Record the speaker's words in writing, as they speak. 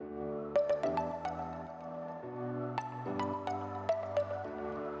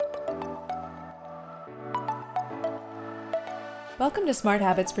Welcome to Smart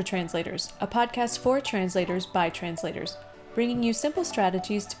Habits for Translators, a podcast for translators by translators, bringing you simple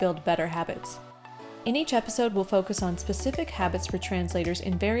strategies to build better habits. In each episode, we'll focus on specific habits for translators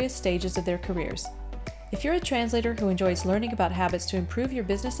in various stages of their careers. If you're a translator who enjoys learning about habits to improve your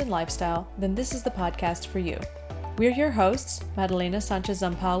business and lifestyle, then this is the podcast for you. We're your hosts, Madalena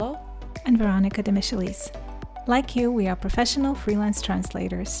Sanchez-Zampalo and Veronica de Michelis. Like you, we are professional freelance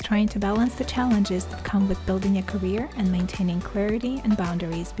translators trying to balance the challenges that come with building a career and maintaining clarity and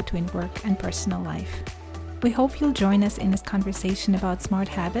boundaries between work and personal life. We hope you'll join us in this conversation about smart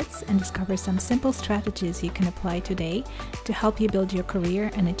habits and discover some simple strategies you can apply today to help you build your career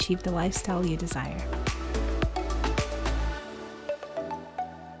and achieve the lifestyle you desire.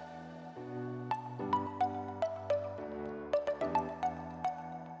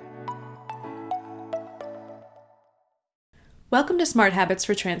 Welcome to Smart Habits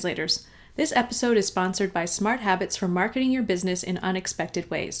for Translators. This episode is sponsored by Smart Habits for Marketing Your Business in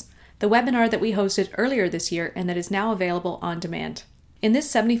Unexpected Ways, the webinar that we hosted earlier this year and that is now available on demand. In this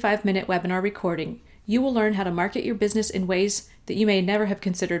 75-minute webinar recording, you will learn how to market your business in ways that you may never have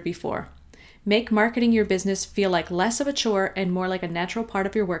considered before. Make marketing your business feel like less of a chore and more like a natural part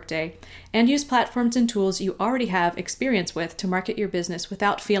of your workday, and use platforms and tools you already have experience with to market your business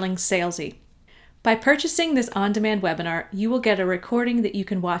without feeling salesy. By purchasing this on-demand webinar, you will get a recording that you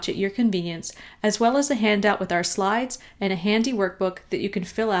can watch at your convenience, as well as a handout with our slides and a handy workbook that you can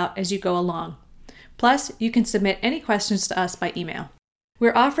fill out as you go along. Plus, you can submit any questions to us by email.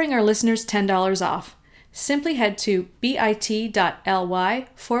 We're offering our listeners $10 off. Simply head to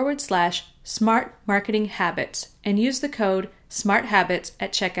bit.ly/smartmarketinghabits and use the code SMARTHABITS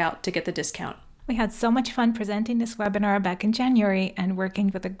at checkout to get the discount. We had so much fun presenting this webinar back in January and working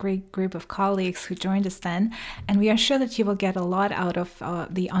with a great group of colleagues who joined us then, and we are sure that you will get a lot out of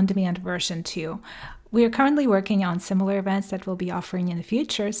the on-demand version too. We are currently working on similar events that we'll be offering in the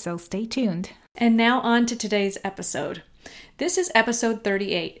future, so stay tuned. And now on to today's episode. This is episode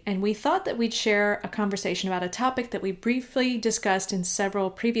 38, and we thought that we'd share a conversation about a topic that we briefly discussed in several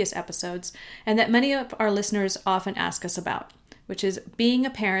previous episodes and that many of our listeners often ask us about, which is being a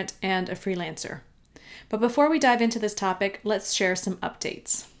parent and a freelancer. But before we dive into this topic, let's share some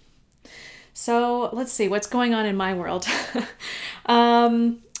updates. So let's see what's going on in my world.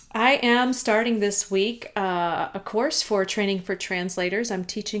 I am starting this week a course for training for translators. I'm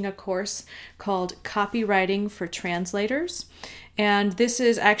teaching a course called Copywriting for Translators. And this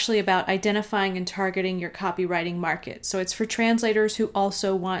is actually about identifying and targeting your copywriting market. So it's for translators who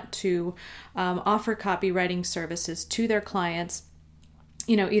also want to offer copywriting services to their clients,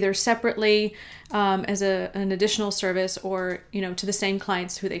 either separately as an additional service or, to the same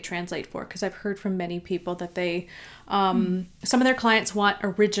clients who they translate for. Because I've heard from many people that they, some of their clients want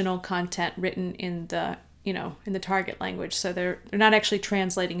original content written in the, in the target language. So they're not actually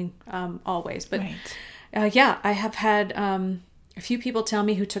translating always. But right. I have had a few people tell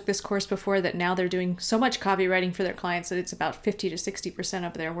me who took this course before that now they're doing so much copywriting for their clients that it's about 50 to 60%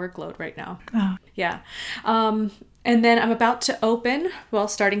 of their workload right now. Oh. Yeah. And then I'm about to open,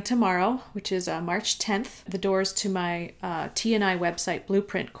 starting tomorrow, which is March 10th, the doors to my T&I website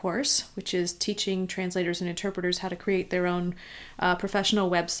Blueprint course, which is teaching translators and interpreters how to create their own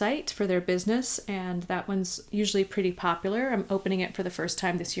professional website for their business. And that one's usually pretty popular. I'm opening it for the first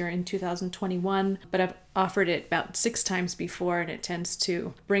time this year in 2021, but I've offered it about 6 times before, and it tends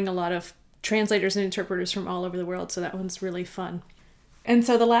to bring a lot of translators and interpreters from all over the world. So that one's really fun. And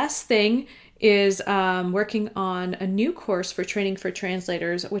so the last thing is working on a new course for training for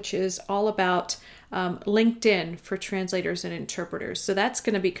translators, which is all about LinkedIn for translators and interpreters. So that's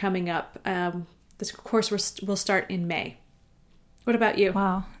going to be coming up. This course will start in May. What about you?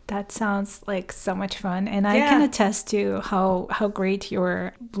 Wow, that sounds like so much fun. And I can attest to how great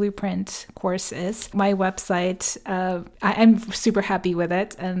your Blueprint course is. My website, I'm super happy with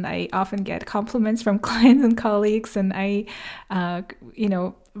it. And I often get compliments from clients and colleagues. And I,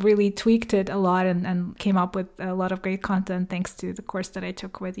 really tweaked it a lot and came up with a lot of great content thanks to the course that I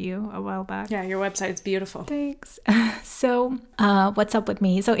took with you a while back. Yeah, your website's beautiful. Thanks. So what's up with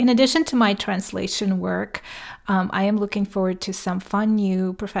me? So in addition to my translation work, I am looking forward to some fun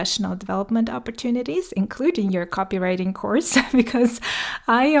new professional development opportunities, including your copywriting course, because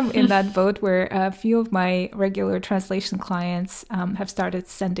I am in that boat where a few of my regular translation clients have started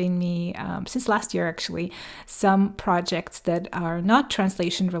sending me, since last year actually, some projects that are not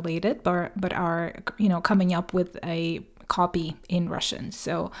translation related, but are, coming up with a copy in Russian.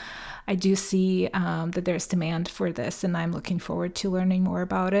 So I do see that there's demand for this, and I'm looking forward to learning more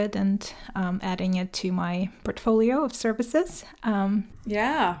about it and adding it to my portfolio of services.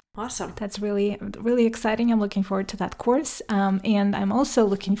 Yeah, awesome. That's really, really exciting. I'm looking forward to that course. And I'm also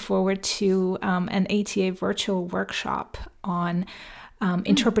looking forward to an ATA virtual workshop on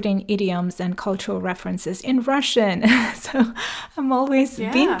interpreting idioms and cultural references in Russian. So I'm always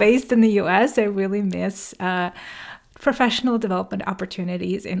being based in the US. I really miss professional development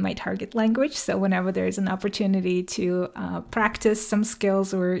opportunities in my target language. So whenever there's an opportunity to practice some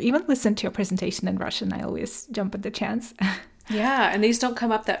skills or even listen to a presentation in Russian, I always jump at the chance. Yeah, and these don't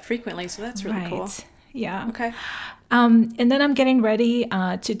come up that frequently, so that's really cool. Yeah. Okay. And then I'm getting ready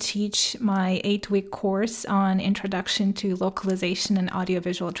to teach my 8-week course on Introduction to Localization and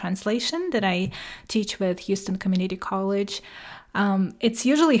Audiovisual Translation that I teach with Houston Community College. It's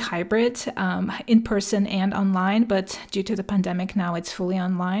usually hybrid, in person and online, but due to the pandemic now it's fully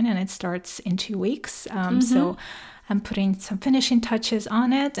online and it starts in 2 weeks. So I'm putting some finishing touches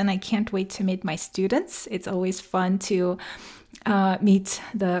on it, and I can't wait to meet my students. It's always fun to meet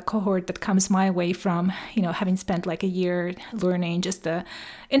the cohort that comes my way from, having spent like a year learning just the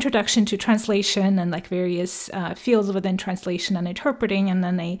introduction to translation and like various fields within translation and interpreting. And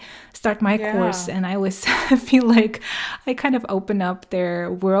then they start my course, and I always feel like I kind of open up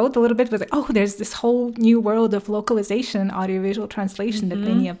their world a little bit with like, oh, there's this whole new world of localization and audiovisual translation that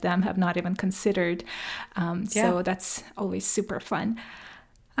many of them have not even considered. So that's always super fun.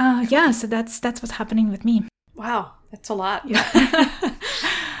 So that's what's happening with me. Wow, that's a lot. Yeah.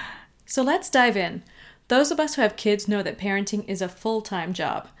 So let's dive in. Those of us who have kids know that parenting is a full-time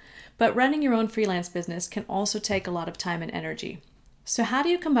job, but running your own freelance business can also take a lot of time and energy. So how do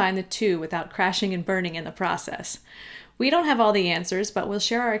you combine the two without crashing and burning in the process? We don't have all the answers, but we'll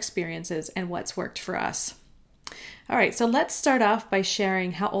share our experiences and what's worked for us. All right, so let's start off by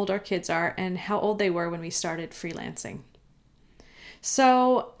sharing how old our kids are and how old they were when we started freelancing.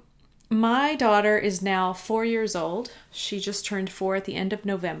 So my daughter is now 4 years old. She just turned 4 at the end of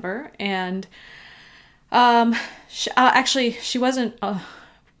November. And she wasn't,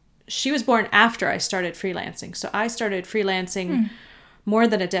 she was born after I started freelancing. So I started freelancing more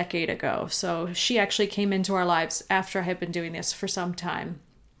than a decade ago. So she actually came into our lives after I had been doing this for some time.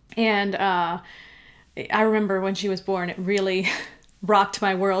 And I remember when she was born, it really rocked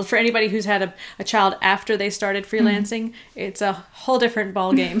my world. For anybody who's had a child after they started freelancing, it's a whole different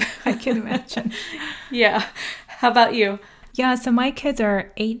ballgame. I can imagine. Yeah. How about you? Yeah, so my kids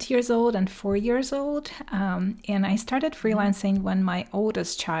are 8 years old and 4 years old. And I started freelancing when my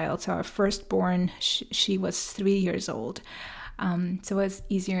oldest child, so our firstborn, she was 3 years old. So it was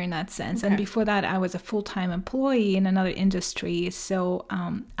easier in that sense. Okay. And before that, I was a full-time employee in another industry. So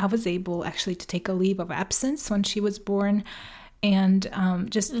I was able actually to take a leave of absence when she was born. And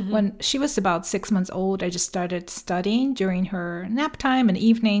when she was about 6 months old, I just started studying during her nap time and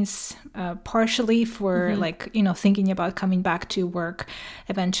evenings, partially for thinking about coming back to work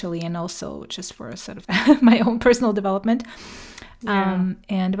eventually, and also just for sort of my own personal development. Yeah.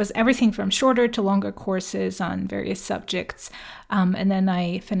 And it was everything from shorter to longer courses on various subjects. And then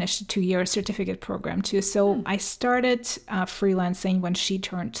I finished a 2-year certificate program too. So I started freelancing when she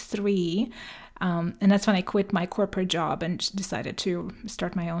turned 3. And that's when I quit my corporate job and decided to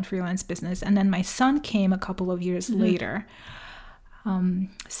start my own freelance business. And then my son came a couple of years later.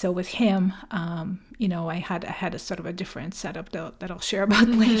 So with him, I had a sort of a different setup that I'll share about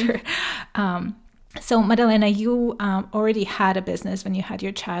later. So Madalena, you already had a business when you had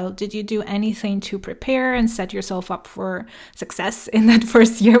your child. Did you do anything to prepare and set yourself up for success in that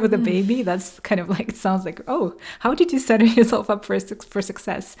first year with a baby? That's kind of like, it sounds like, oh, how did you set yourself up for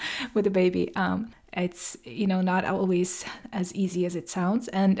success with a baby? It's, not always as easy as it sounds.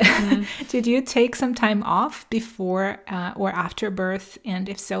 And did you take some time off before or after birth? And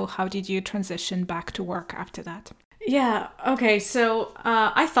if so, how did you transition back to work after that? Yeah. Okay. So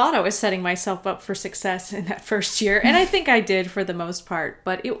I thought I was setting myself up for success in that first year. And I think I did for the most part.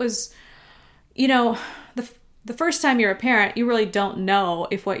 But it was, the first time you're a parent, you really don't know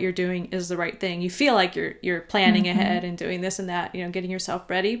if what you're doing is the right thing. You feel like you're planning ahead and doing this and that, getting yourself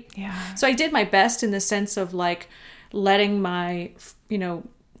ready. Yeah. So I did my best in the sense of like letting my,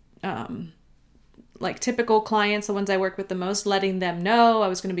 like typical clients, the ones I work with the most, letting them know I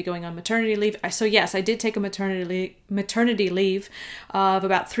was going to be going on maternity leave. So yes, I did take a maternity leave of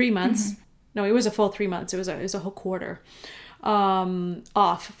about 3 months. No, it was a full 3 months. It was a whole quarter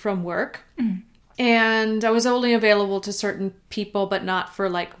off from work. And I was only available to certain people, but not for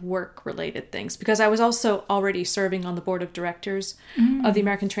like work related things, because I was also already serving on the board of directors of the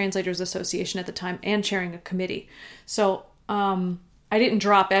American Translators Association at the time and chairing a committee. So I didn't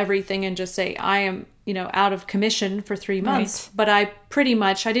drop everything and just say, I am, out of commission for 3 months, but I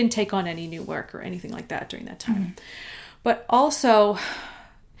didn't take on any new work or anything like that during that time. But also,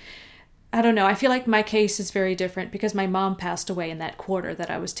 I don't know, I feel like my case is very different because my mom passed away in that quarter that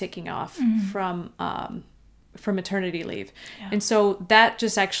I was taking off from maternity leave. Yeah. And so that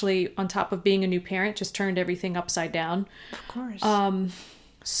just actually, on top of being a new parent, just turned everything upside down. Of course.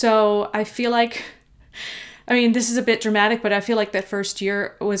 So I feel like, this is a bit dramatic, but I feel like that first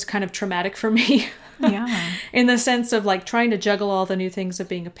year was kind of traumatic for me. Yeah. In the sense of like trying to juggle all the new things of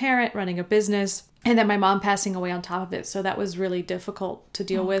being a parent, running a business, and then my mom passing away on top of it. So that was really difficult to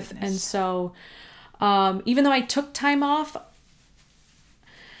deal with. Goodness. And so even though I took time off,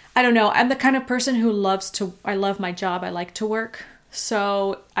 I don't know, I'm the kind of person who I love my job. I like to work.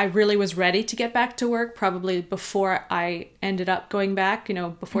 So I really was ready to get back to work probably before I ended up going back,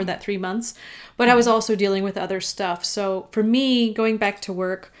 before that 3 months. But I was also dealing with other stuff. So for me, going back to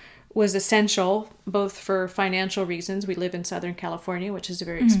work was essential, both for financial reasons. We live in Southern California, which is a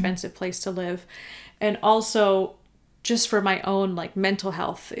very expensive place to live. And also just for my own like mental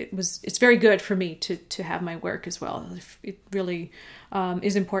health. It's very good for me to have my work as well. It really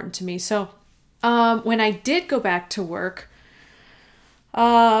is important to me. So when I did go back to work,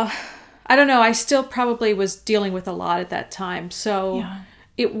 I don't know, I still probably was dealing with a lot at that time. So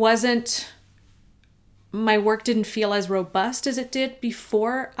it wasn't, my work didn't feel as robust as it did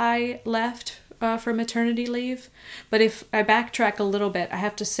before I left for maternity leave. But if I backtrack a little bit, I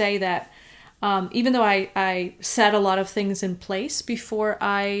have to say that even though I set a lot of things in place before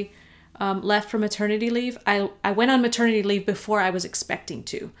I left for maternity leave, I went on maternity leave before I was expecting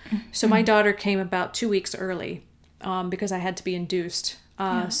to. So my daughter came about 2 weeks early because I had to be induced.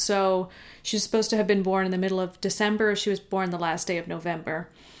 So she was supposed to have been born in the middle of December. She was born the last day of November.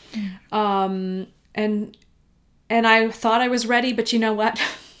 And I thought I was ready, but you know what?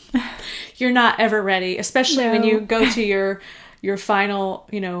 You're not ever ready, especially when you go to your final,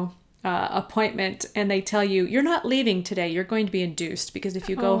 appointment and they tell you, you're not leaving today. You're going to be induced because if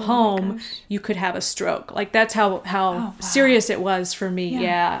you go home, you could have a stroke. Like that's how serious it was for me.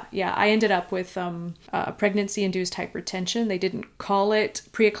 Yeah. I ended up with pregnancy-induced hypertension. They didn't call it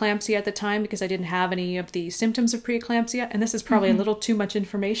preeclampsia at the time because I didn't have any of the symptoms of preeclampsia. And this is probably a little too much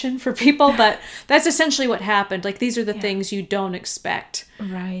information for people, but that's essentially what happened. Like these are the things you don't expect.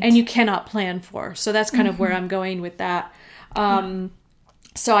 Right. And you cannot plan for. So that's kind of where I'm going with that.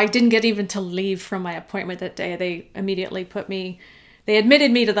 So I didn't get even to leave from my appointment that day. They immediately they admitted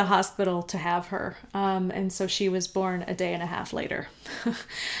me to the hospital to have her. And so she was born a day and a half later.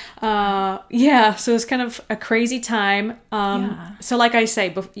 So it was kind of a crazy time. So like I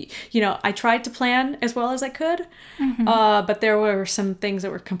say, I tried to plan as well as I could, but there were some things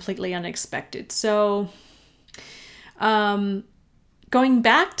that were completely unexpected. So going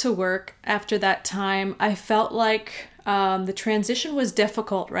back to work after that time, I felt like the transition was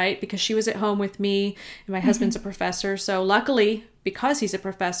difficult, right? Because she was at home with me and my husband's a professor. So luckily, because he's a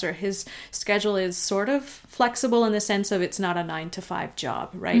professor, his schedule is sort of flexible in the sense of it's not a 9-to-5 job,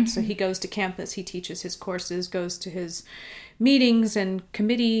 right? So he goes to campus, he teaches his courses, goes to his meetings and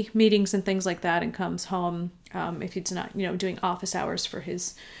committee meetings and things like that and comes home if he's not, doing office hours for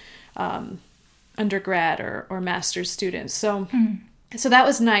his undergrad or master's students. So that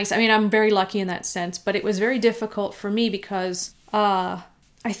was nice. I'm very lucky in that sense, but it was very difficult for me because I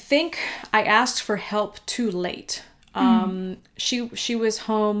think I asked for help too late. She was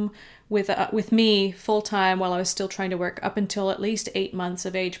home with me full time while I was still trying to work up until at least 8 months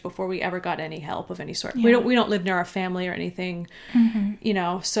of age before we ever got any help of any sort. We don't live near our family or anything,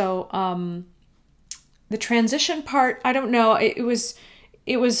 So the transition part, I don't know.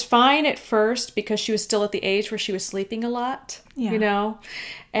 It was fine at first because she was still at the age where she was sleeping a lot,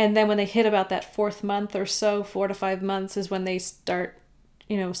 and then when they hit about that 4th month or so, 4 to 5 months is when they start,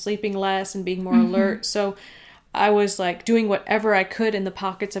 sleeping less and being more alert. So I was like doing whatever I could in the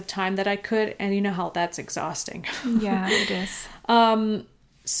pockets of time that I could. And you know how that's exhausting. Yeah, it is.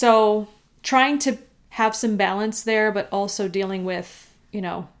 So trying to have some balance there, but also dealing with,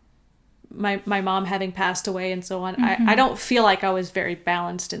 my mom having passed away and so on. I don't feel like I was very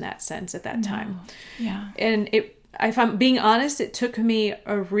balanced in that sense at that time. Yeah. And if I'm being honest, it took me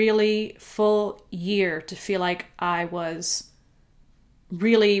a really full year to feel like I was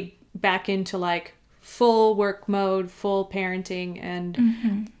really back into like full work mode, full parenting.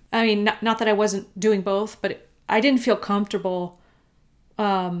 And not that I wasn't doing both, but I didn't feel comfortable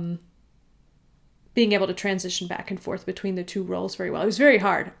being able to transition back and forth between the two roles very well. It was very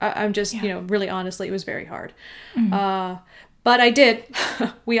hard. I'm just, really honestly, it was very hard. But I did.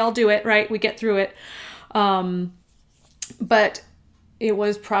 We all do it, right? We get through it. But it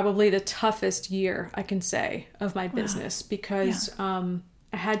was probably the toughest year, I can say, of my business because I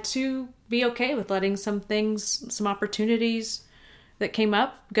had to be okay with letting some opportunities that came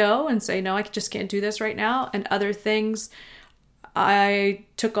up go and say, no, I just can't do this right now. And other things I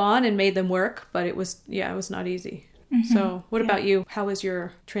took on and made them work, but it was not easy. So what about you? How was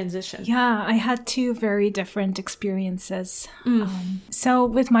your transition? Yeah, I had two very different experiences. So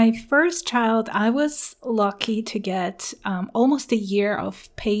with my first child, I was lucky to get almost a year of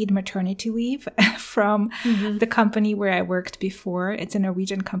paid maternity leave from the company where I worked before. It's a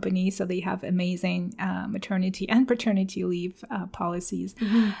Norwegian company, so they have amazing maternity and paternity leave policies.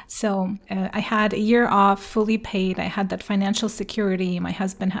 So I had a year off, fully paid. I had that financial security. My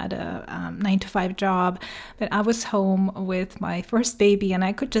husband had a 9-to-5 job, but I was home with my first baby, and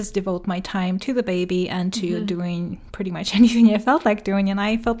I could just devote my time to the baby and to doing pretty much anything I felt like doing. And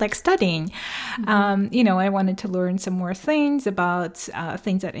I felt like studying. I wanted to learn some more things about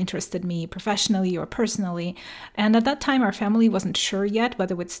things that interested me professionally or personally. And at that time, our family wasn't sure yet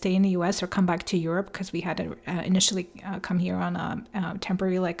whether we'd stay in the US or come back to Europe, because we had initially come here on a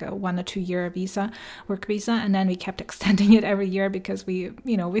temporary, like a 1 or 2 year visa, work visa. And then we kept extending it every year because we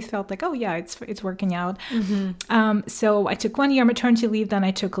felt like, oh yeah, it's working out. So I took 1 year maternity leave, then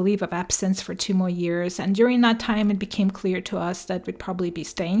I took a leave of absence for 2 more years. And during that time, it became clear to us that we'd probably be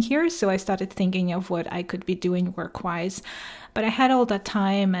staying here. So I started thinking of what I could be doing work-wise. But I had all that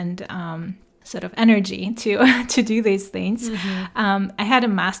time and sort of energy to do these things. I had a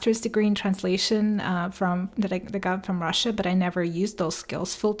master's degree in translation that I got from Russia, but I never used those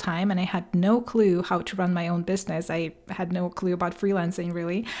skills full time, and I had no clue how to run my own business. I had no clue about freelancing,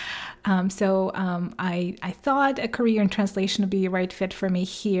 really. So I thought a career in translation would be a right fit for me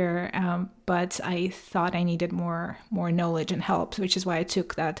here, but I thought I needed more knowledge and help, which is why I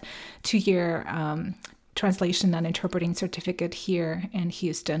took that 2-year translation and interpreting certificate here in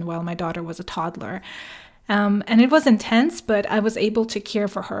Houston while my daughter was a toddler. And it was intense, but I was able to care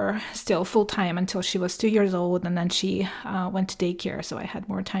for her still full time until she was 2 years old. And then she went to daycare, so I had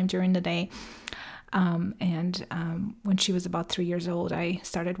more time during the day. And when she was about 3 years old, I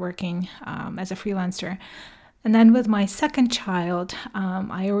started working as a freelancer. And then with my second child,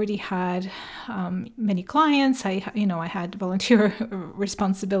 I already had many clients. I had volunteer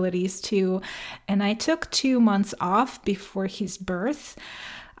responsibilities too. And I took 2 months off before his birth.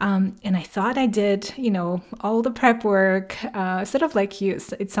 And I thought I did, all the prep work, sort of like you.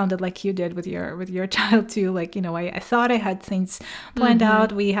 It sounded like you did with your child too. Like, I thought I had things planned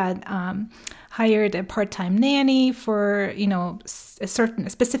out. We had hired a part-time nanny for, a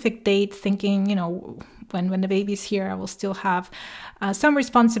specific date, thinking, when the baby's here, I will still have some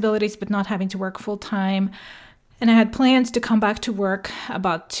responsibilities, but not having to work full time. And I had plans to come back to work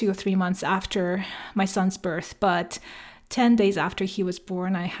about 2 or 3 months after my son's birth. But 10 days after he was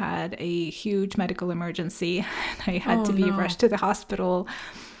born, I had a huge medical emergency. I had to be rushed to the hospital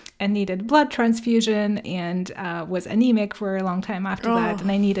and needed blood transfusion and was anemic for a long time after that.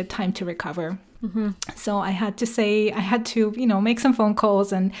 And I needed time to recover. So I had to, make some phone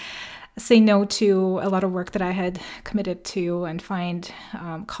calls and say no to a lot of work that I had committed to and find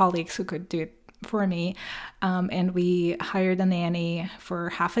colleagues who could do it for me. And we hired a nanny for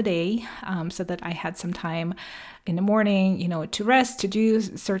half a day so that I had some time in the morning, to rest, to do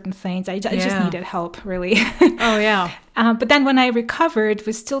certain things. I just needed help, really. Oh, yeah. But then when I recovered,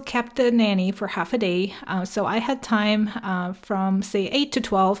 we still kept the nanny for half a day. So I had time from, say, 8 to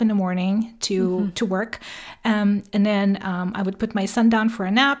 12 in the morning to work. And then I would put my son down for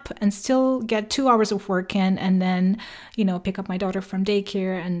a nap and still get 2 hours of work in, and then, pick up my daughter from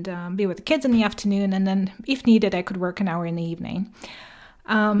daycare and be with the kids in the afternoon. And then if needed, I could work an hour in the evening.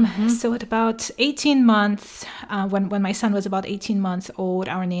 So at about 18 months, when my son was about 18 months old,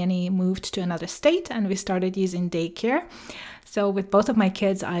 our nanny moved to another state and we started using daycare. So with both of my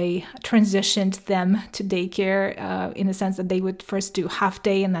kids, I transitioned them to daycare in the sense that they would first do half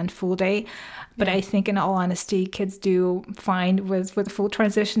day and then full day. But I think in all honesty, kids do fine with full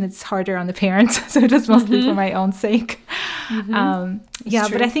transition. It's harder on the parents. So it was mostly for my own sake.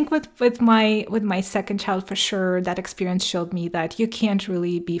 But I think with my second child, for sure, that experience showed me that you can't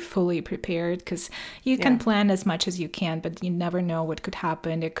really be fully prepared, because you can plan as much as you can, but you never know what could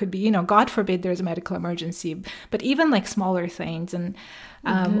happen. It could be, God forbid there's a medical emergency, but even like smaller things and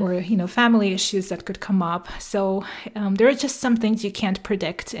or family issues that could come up. So there are just some things you can't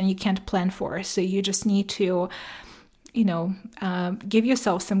predict and you can't plan for. So you just need to give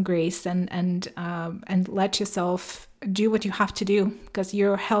yourself some grace and let yourself do what you have to do, because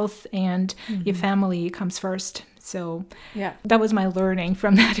your health and your family comes first. So Yeah. that was my learning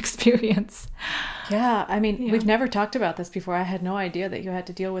from that experience. Yeah, I mean, Yeah. we've never talked about this before. I had no idea that you had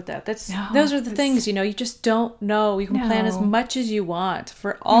to deal with that. No, those are the things, you just don't know. You can plan as No. much as you want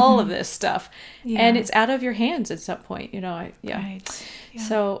for all of this stuff, and Yeah. it's out of your hands at some point. Yeah. Right. Yeah.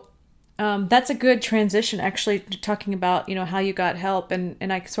 So that's a good transition, actually, to talking about how you got help, and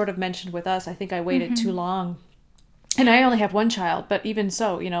I sort of mentioned with us. I think I waited too long, and I only have one child, but even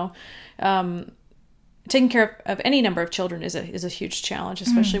so, taking care of any number of children is a huge challenge,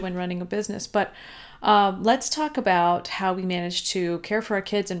 especially when running a business. But let's talk about how we managed to care for our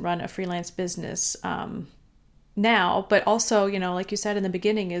kids and run a freelance business now. But also, like you said in the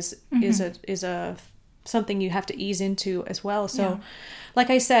beginning, is a something you have to ease into as well. So, like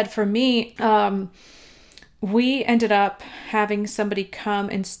I said, for me, we ended up having somebody come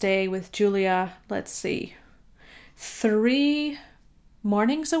and stay with Julia. Let's see, 3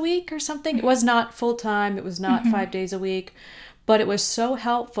 mornings a week or something. It was not full time. It was not 5 days a week, but it was so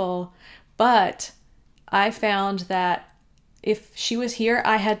helpful. But I found that if she was here,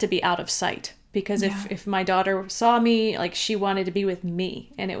 I had to be out of sight, because if my daughter saw me, like, she wanted to be with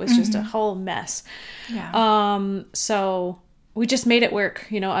me, and it was just a whole mess. Yeah. So we just made it work.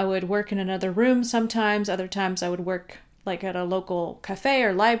 I would work in another room sometimes. Other times I would work like at a local cafe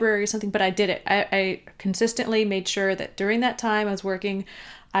or library or something, but I did it. I consistently made sure that during that time I was working,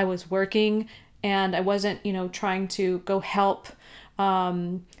 and I wasn't, trying to go help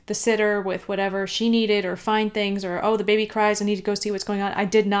the sitter with whatever she needed, or find things, or, oh, the baby cries, I need to go see what's going on. I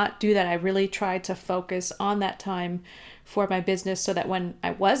did not do that. I really tried to focus on that time for my business, so that when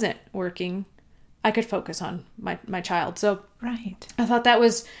I wasn't working, I could focus on my child. So Right. I thought it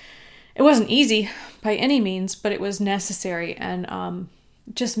wasn't easy by any means, but it was necessary, and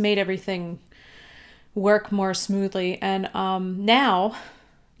just made everything work more smoothly. And now,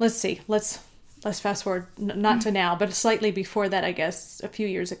 let's see, let's fast forward, not to now, but slightly before that, I guess, a few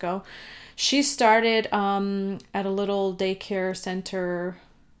years ago. She started at a little daycare center,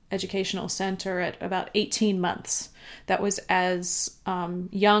 educational center, at about 18 months. That was as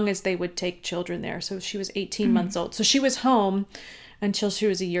young as they would take children there. So she was 18 months old. So she was home until she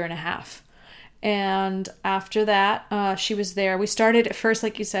was 1.5 years. And after that, she was there. We started at first,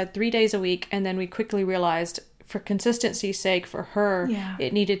 like you said, 3 days a week. And then we quickly realized, for consistency's sake, for her,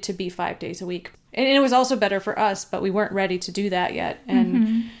 it needed to be 5 days a week. And it was also better for us, but we weren't ready to do that yet.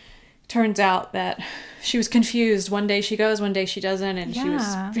 And turns out that she was confused. One day she goes, one day she doesn't. And she was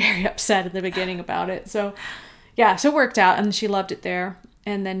very upset at the beginning about it. So so it worked out, and she loved it there.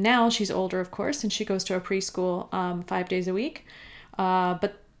 And then now she's older, of course, and she goes to a preschool 5 days a week.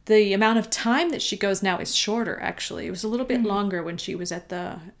 But the amount of time that she goes now is shorter, actually. It was a little bit longer when she was at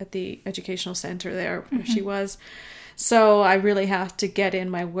the educational center there where she was. So I really have to get in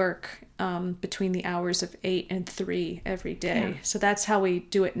my work between the hours of 8 and 3 every day. Yeah. So that's how we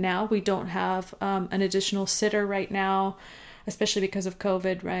do it now. We don't have an additional sitter right now, especially because of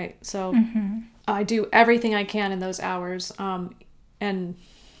COVID, right? So I do everything I can in those hours. And,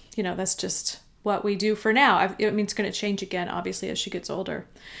 that's just what we do for now. I mean, it's going to change again, obviously, as she gets older.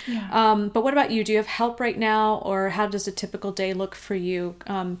 Yeah. But what about you? Do you have help right now, or how does a typical day look for you,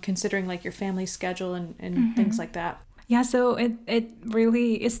 considering like your family schedule and things like that? Yeah, so it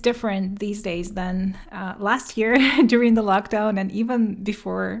really is different these days than last year during the lockdown, and even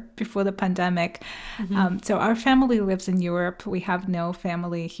before the pandemic. So our family lives in Europe. We have no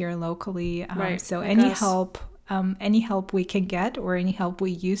family here locally. Right. So any help we can get, or any help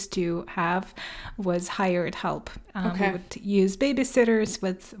we used to have, was hired help. We would use babysitters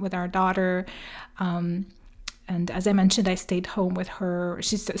with our daughter. And as I mentioned, I stayed home with her.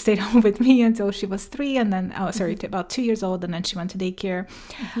 She stayed home with me until she was 3, and then, about 2 years old, and then she went to daycare.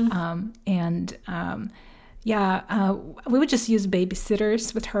 We would just use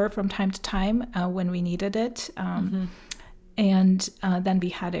babysitters with her from time to time when we needed it. And then we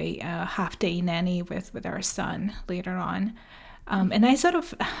had a half-day nanny with our son later on. And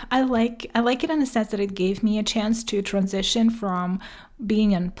I like it in the sense that it gave me a chance to transition from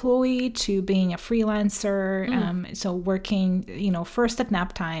being an employee to being a freelancer. So working, first at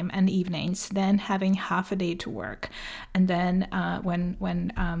nap time and evenings, then having half a day to work. And then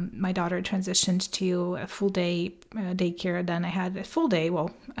when my daughter transitioned to a full day daycare, then I had a full day, well,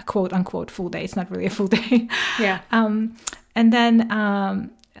 a quote unquote full day. It's not really a full day. Yeah. And then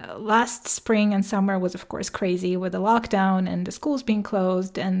last spring and summer was, of course, crazy with the lockdown and the schools being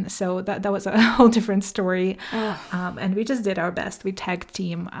closed. And so that was a whole different story. And we just did our best. We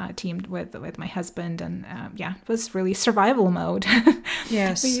teamed with my husband. And it was really survival mode.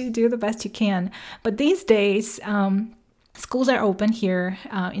 Yes. We do the best you can. But these days, schools are open here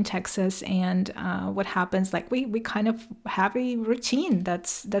in Texas, and what happens, like we kind of have a routine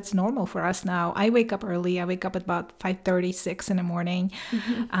that's normal for us now. I wake up early. I wake up at about 5:36 in the morning.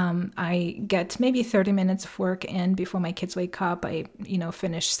 I get maybe 30 minutes of work in before my kids wake up. I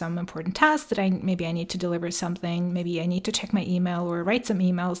finish some important tasks that I need to deliver something. Maybe I need to check my email or write some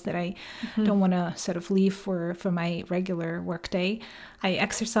emails that I don't want to sort of leave for my regular work day. I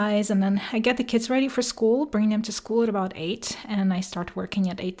exercise, and then I get the kids ready for school, bring them to school at about 8, and I start working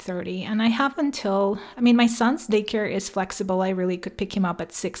at 8:30. And I have until, my son's daycare is flexible. I really could pick him up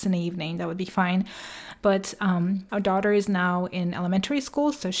at 6 in the evening. That would be fine. But our daughter is now in elementary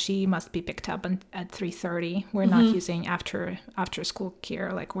school, so she must be picked up at 3:30. We're not using after school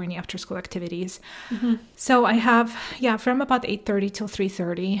care, like we're in the after school activities. So I have, from about 8:30 till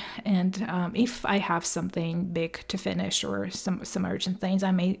 3:30. And if I have something big to finish or some urgent things,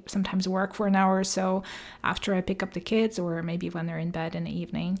 I may sometimes work for an hour or so after I pick up the kids, or maybe when they're in bed in the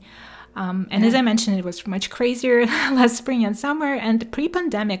evening. As I mentioned, it was much crazier last spring and summer, and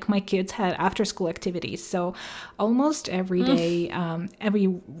pre-pandemic, my kids had after-school activities. So almost every day, every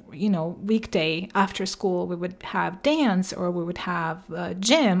weekday after school, we would have dance, or we would have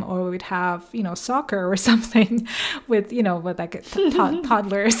gym, or we would have soccer or something with like a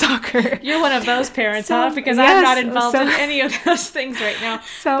toddler soccer. You're one of those parents, huh? Because I'm not involved in any of those things right now.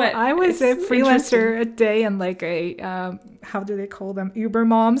 So I was a freelancer a day and like a how do they call them? Uber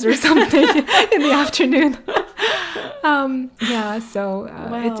moms or something in the afternoon.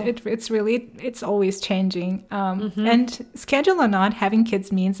 It's always changing. And schedule or not, having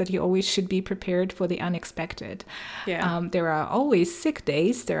kids means that you always should be prepared for the unexpected. Yeah. There are always sick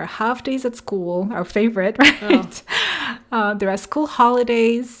days. There are half days at school, our favorite, right? There are school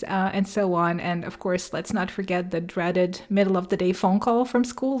holidays and so on. And of course, let's not forget the dreaded middle of the day phone call from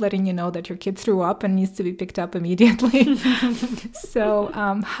school letting you know that your kid threw up and needs to be picked up immediately. So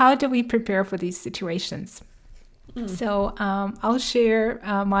how do we prepare for these situations? So I'll share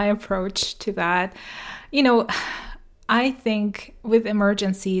my approach to that. I think with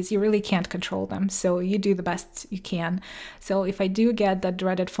emergencies, you really can't control them. So you do the best you can. So if I do get that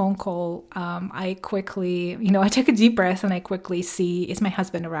dreaded phone call, I quickly, I take a deep breath and I quickly see, is my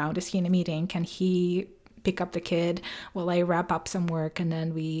husband around? Is he in a meeting? Can he pick up the kid while I wrap up some work? And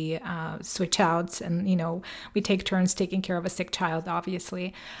then we switch out and, we take turns taking care of a sick child,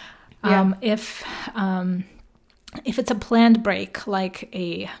 obviously. Yeah. If it's a planned break, like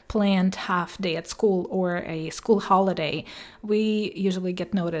a planned half day at school or a school holiday, we usually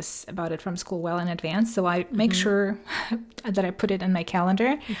get notice about it from school well in advance. So I make sure that I put it in my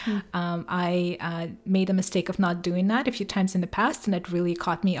calendar. I made a mistake of not doing that a few times in the past, and it really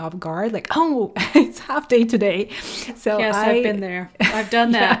caught me off guard. Like, oh, it's half day today. So yes, I've been there. I've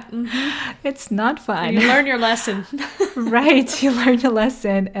done that. It's not fun. You learn your lesson. Right. You learn your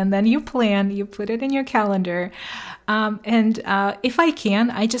lesson, and then you plan, you put it in your calendar. If I can,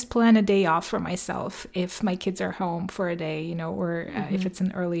 I just plan a day off for myself if my kids are home for a day, or if it's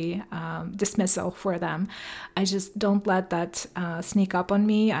an early dismissal for them. I just don't let that sneak up on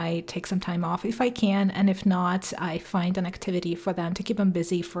me. I take some time off if I can, and if not, I find an activity for them to keep them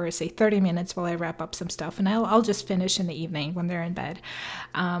busy for, say, 30 minutes while I wrap up some stuff, and I'll just finish in the evening when they're in bed.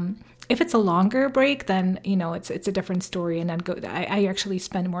 If it's a longer break, then, it's a different story. And then I actually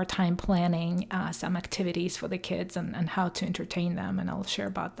spend more time planning some activities for the kids and how to entertain them. And I'll share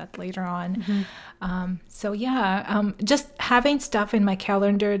about that later on. Just having stuff in my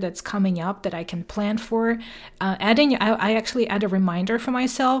calendar that's coming up that I can plan for. I actually add a reminder for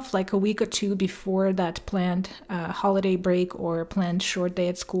myself, like a week or two before that planned holiday break or planned short day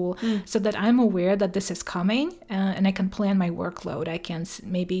at school, so that I'm aware that this is coming and I can plan my workload. I can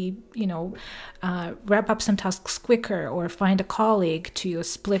maybe wrap up some tasks quicker or find a colleague to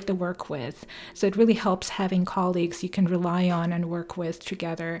split the work with. So it really helps having colleagues you can rely on and work with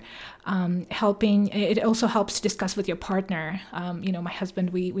together. It also helps to discuss with your partner. My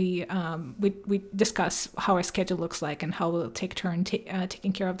husband, we discuss how our schedule looks like and how we'll take turn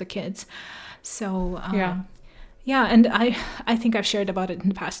taking care of the kids. So yeah, and I think I've shared about it in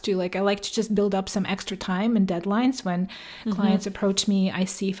the past too. Like, I like to just build up some extra time and deadlines when clients approach me. I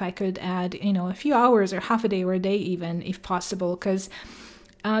see if I could add, a few hours or half a day or a day even, if possible, because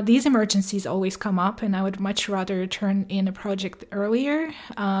these emergencies always come up, and I would much rather turn in a project earlier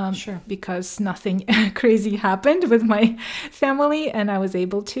because nothing crazy happened with my family, and I was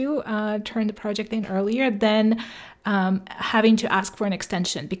able to turn the project in earlier than having to ask for an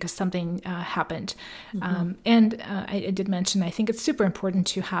extension because something happened. And I did mention, I think it's super important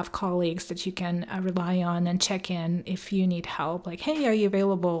to have colleagues that you can rely on and check in if you need help. Like, hey, are you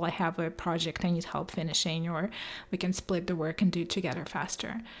available? I have a project I need help finishing, or we can split the work and do it together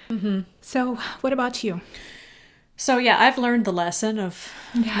faster. So what about you? So yeah, I've learned the lesson of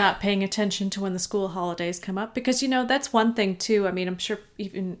not paying attention to when the school holidays come up, because, that's one thing too. I mean, I'm sure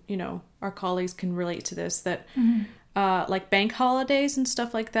even, our colleagues can relate to this, that like bank holidays and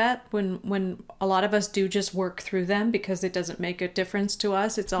stuff like that, when a lot of us do just work through them because it doesn't make a difference to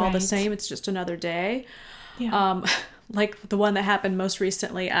us. It's all the same. It's just another day. Yeah. Like the one that happened most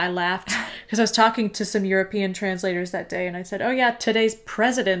recently, I laughed because I was talking to some European translators that day, and I said, oh yeah, today's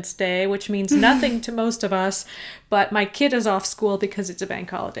President's Day, which means nothing to most of us, but my kid is off school because it's a bank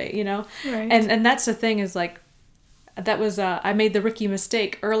holiday, Right. And that's the thing, is like, that was, I made the rookie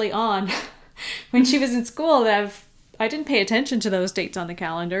mistake early on when she was in school that I didn't pay attention to those dates on the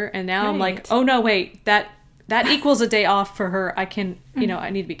calendar, and now I'm like, oh no, wait, that equals a day off for her. I can, I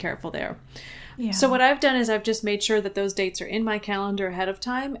need to be careful there. Yeah. So what I've done is I've just made sure that those dates are in my calendar ahead of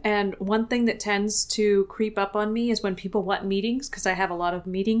time. And one thing that tends to creep up on me is when people want meetings, because I have a lot of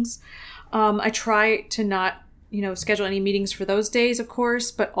meetings. I try to not, schedule any meetings for those days, of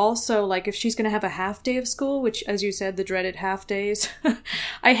course, but also like if she's going to have a half day of school, which, as you said, the dreaded half days.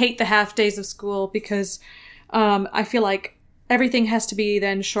 I hate the half days of school because I feel like everything has to be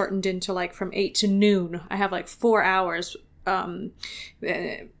then shortened into like from 8 to noon. I have like 4 hours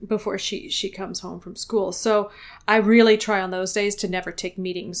before she comes home from school. So I really try on those days to never take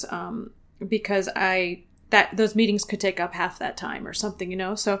meetings, because those meetings could take up half that time or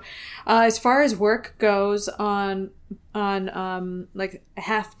something, So as far as work goes on like a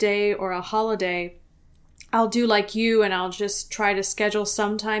half day or a holiday, I'll do like you, and I'll just try to schedule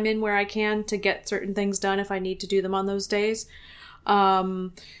some time in where I can to get certain things done if I need to do them on those days.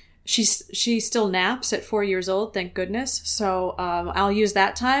 She still naps at 4 years old, thank goodness. So I'll use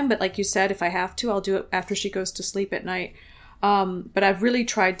that time. But like you said, if I have to, I'll do it after she goes to sleep at night. But I've really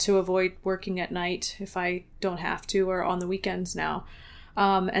tried to avoid working at night if I don't have to, or on the weekends now.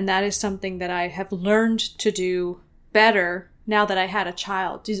 And that is something that I have learned to do better now that I had a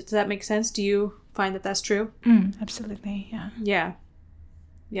child. Does that make sense? Do you find that that's true? Absolutely, yeah. Yeah.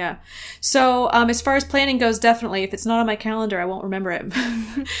 Yeah. So as far as planning goes, definitely, if it's not on my calendar, I won't remember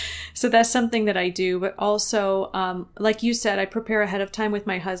it. So that's something that I do. But also, like you said, I prepare ahead of time with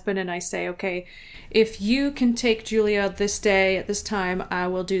my husband, and I say, okay, if you can take Julia this day at this time, I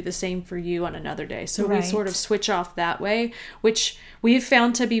will do the same for you on another day. So we sort of switch off that way, which we've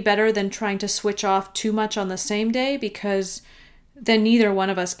found to be better than trying to switch off too much on the same day, because then neither one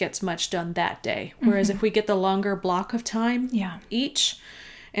of us gets much done that day. Whereas if we get the longer block of time each,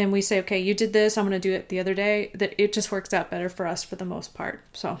 and we say, okay, you did this, I'm going to do it the other day, that it just works out better for us for the most part.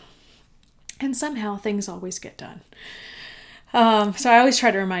 So, and somehow things always get done. So I always try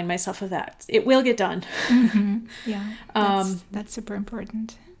to remind myself of that. It will get done. Yeah, that's super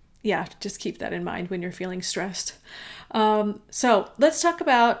important. Yeah, just keep that in mind when you're feeling stressed. So let's talk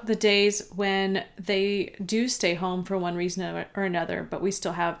about the days when they do stay home for one reason or another, but we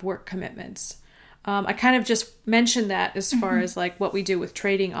still have work commitments. I kind of just mentioned that as far as like what we do with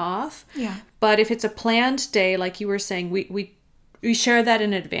trading off. Yeah. But if it's a planned day, like you were saying, we share that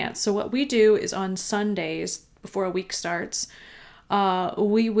in advance. So what we do is on Sundays before a week starts,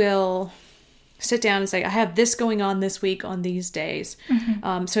 we will sit down and say, I have this going on this week on these days.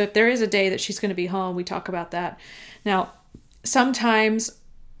 So if there is a day that she's going to be home, we talk about that. Now, sometimes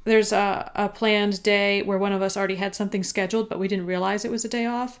there's a planned day where one of us already had something scheduled, but we didn't realize it was a day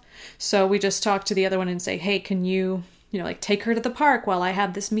off. So we just talk to the other one and say, hey, can you, like take her to the park while I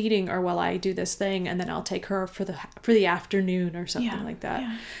have this meeting or while I do this thing, and then I'll take her for the afternoon or something like that.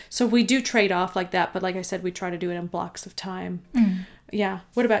 Yeah. So we do trade off like that, but like I said, we try to do it in blocks of time. Yeah.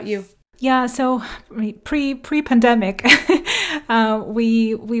 What about you? Yeah, so pre-pandemic,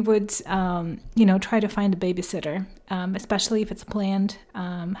 we would try to find a babysitter, especially if it's a planned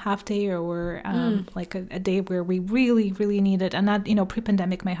half day or like a day where we really, really need it. And that,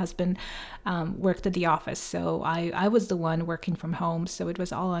 pre-pandemic, my husband worked at the office, so I was the one working from home, so it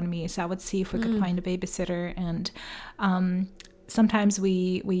was all on me. So I would see if we could find a babysitter, and sometimes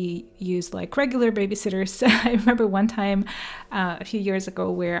we use like regular babysitters. I remember one time a few years ago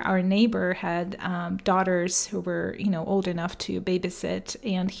where our neighbor had daughters who were, old enough to babysit,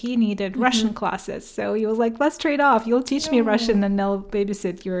 and he needed Russian classes. So he was like, let's trade off. You'll teach me Russian and I'll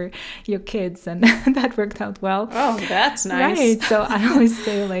babysit your kids. And that worked out well. Oh, that's nice. Right. So I always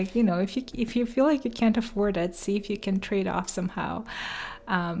say, like, if you feel like you can't afford it, see if you can trade off somehow.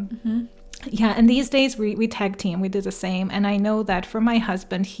 Yeah, and these days we tag team, we do the same. And I know that for my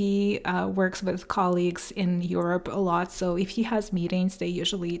husband, he works with colleagues in Europe a lot. So if he has meetings, they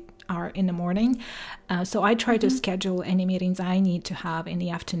usually are in the morning. So I try to schedule any meetings I need to have in the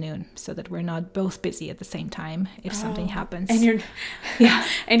afternoon so that we're not both busy at the same time if something happens.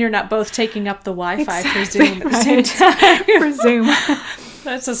 And you're not both taking up the Wi-Fi for Zoom at the same Right. time. For Zoom.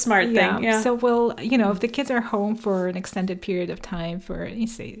 That's a smart thing. Yeah. So we'll, if the kids are home for an extended period of time for,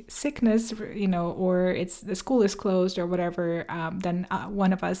 say, sickness, or the school is closed or whatever, then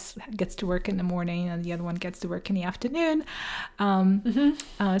one of us gets to work in the morning and the other one gets to work in the afternoon.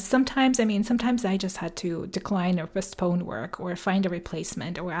 Sometimes I just had to decline or postpone work or find a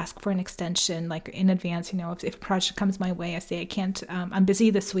replacement or ask for an extension, like in advance. If a project comes my way, I say I can't. I'm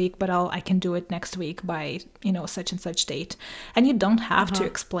busy this week, but I can do it next week by such and such date. And you don't have to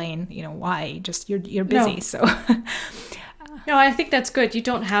explain why. Just you're busy. No. So. No, I think that's good. You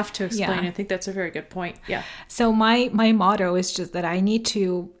don't have to explain. Yeah. I think that's a very good point. Yeah. So my motto is just that I need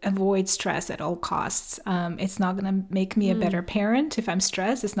to avoid stress at all costs. It's not going to make me a better parent if I'm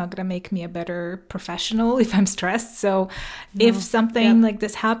stressed. It's not going to make me a better professional if I'm stressed. So if something like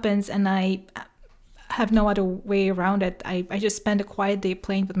this happens and I have no other way around it, I just spend a quiet day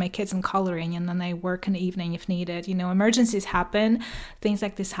playing with my kids and coloring, and then I work in the evening if needed. Emergencies happen, things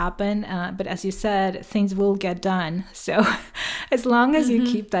like this happen, but as you said, things will get done. So as long as you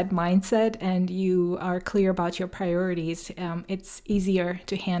keep that mindset and you are clear about your priorities, it's easier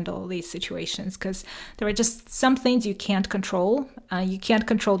to handle these situations, because there are just some things you can't control. You can't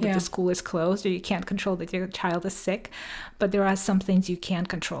control that the school is closed, or you can't control that your child is sick, but there are some things you can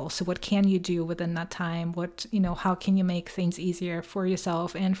control. So what can you do within that time? How can you make things easier for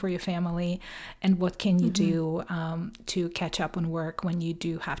yourself and for your family? And what can you do to catch up on work when you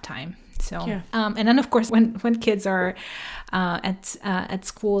do have time? So, and then of course, when kids are at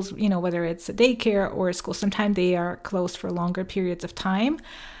schools, whether it's a daycare or a school, sometimes they are closed for longer periods of time.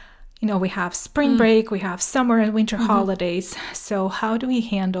 We have spring break, we have summer and winter holidays. So how do we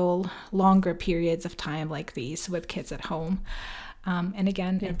handle longer periods of time like these with kids at home? And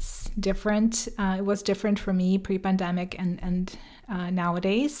again, it's different. It was different for me pre-pandemic and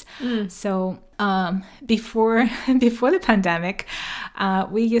nowadays. So before the pandemic,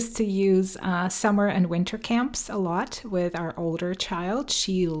 we used to use summer and winter camps a lot with our older child.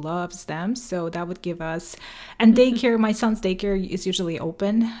 She loves them, so that would give us. And daycare, my son's daycare is usually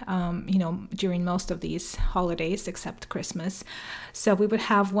open, during most of these holidays except Christmas. So we would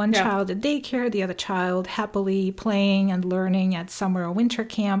have one child at daycare, the other child happily playing and learning at summer or winter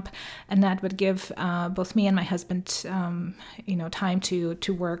camp, and that would give both me and my husband, time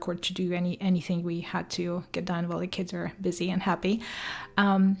to work or to do anything we had to get done while the kids are busy and happy.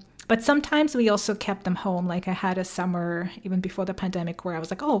 But sometimes we also kept them home. Like I had a summer, even before the pandemic, where I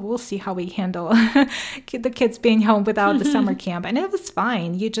was like, oh, we'll see how we handle the kids being home without the summer camp. And it was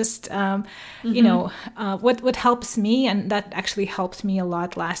fine. You just, what helps me, and that actually helped me a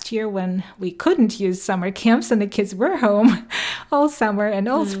lot last year when we couldn't use summer camps and the kids were home all summer and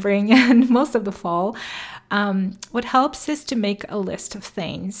all spring and most of the fall. What helps is to make a list of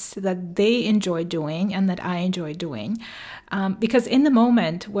things that they enjoy doing and that I enjoy doing. Because in the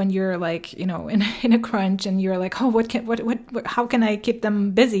moment when you're like, in a crunch and you're like, oh, how can I keep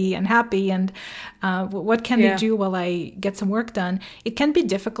them busy and happy? And what can they do while I get some work done? It can be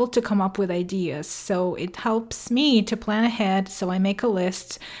difficult to come up with ideas. So it helps me to plan ahead. So I make a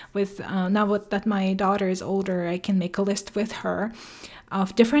list with, now that my daughter is older, I can make a list with her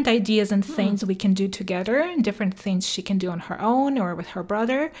of different ideas and things we can do together, and different things she can do on her own or with her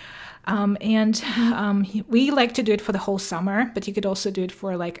brother. We like to do it for the whole summer, but you could also do it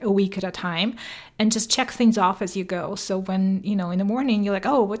for like a week at a time and just check things off as you go. So when, in the morning you're like,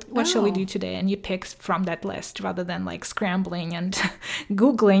 oh, what shall we do today? And you pick from that list rather than like scrambling and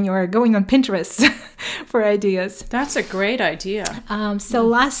Googling or going on Pinterest for ideas. That's a great idea. So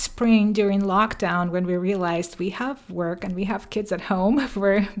last spring during lockdown, when we realized we have work and we have kids at home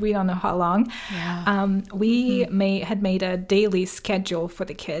for we don't know how long, we had made a daily schedule for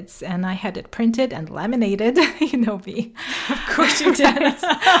the kids. And I had it printed and laminated, me. Of course you did.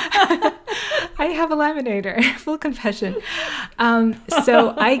 I have a laminator, full confession.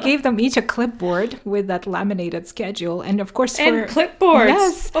 So I gave them each a clipboard with that laminated schedule. And of course, clipboards.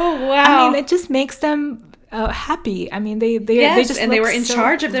 Yes. Oh, wow. It just makes them happy. They just and they were in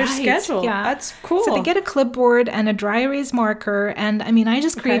charge of their schedule. Yeah, that's cool. So they get a clipboard and a dry erase marker, and I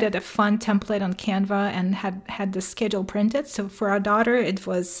just created a fun template on Canva and had the schedule printed. So for our daughter, it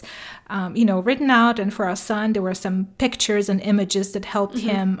was written out, and for our son, there were some pictures and images that helped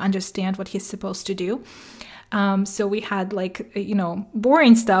him understand what he's supposed to do. So we had like,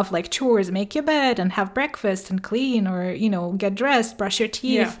 boring stuff like chores, make your bed and have breakfast and clean, or, get dressed, brush your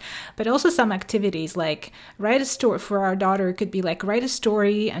teeth. But also some activities like write a story. For our daughter, it could be like write a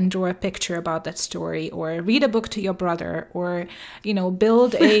story and draw a picture about that story, or read a book to your brother, or,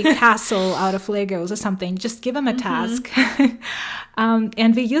 build a castle out of Legos or something. Just give them a task.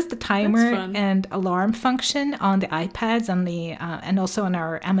 And we use the timer and alarm function on the iPads and also on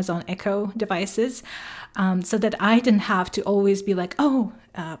our Amazon Echo devices, so that I didn't have to always be like,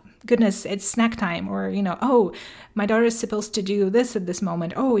 goodness, it's snack time, or, my daughter is supposed to do this at this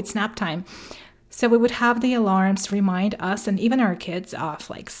moment. Oh, it's nap time. So we would have the alarms remind us and even our kids of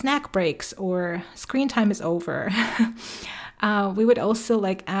like snack breaks or screen time is over. We would also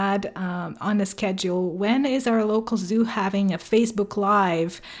like add on the schedule, when is our local zoo having a Facebook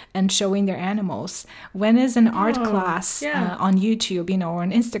Live and showing their animals? When is an art class on YouTube, or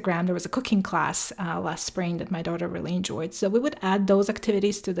on Instagram? There was a cooking class last spring that my daughter really enjoyed. So we would add those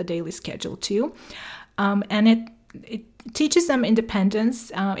activities to the daily schedule too. And it teaches them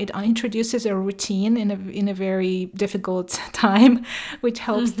independence. It introduces a routine in a very difficult time, which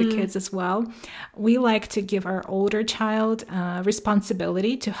helps the kids as well. We like to give our older child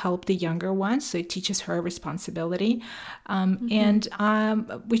responsibility to help the younger one, so it teaches her responsibility. And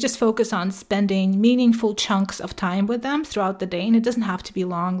we just focus on spending meaningful chunks of time with them throughout the day. And it doesn't have to be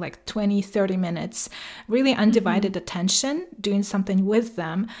long, like 20, 30 minutes, really undivided attention, doing something with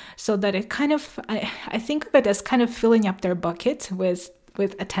them, so that it kind of, I think of it as kind of filling up their bucket with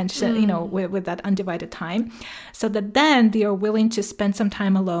attention, with that undivided time, so that then they are willing to spend some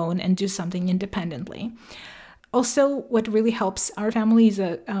time alone and do something independently. Also, what really helps our family is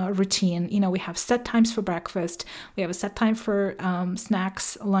a routine. We have set times for breakfast. We have a set time for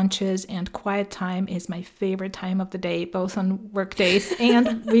snacks, lunches, and quiet time is my favorite time of the day, both on work days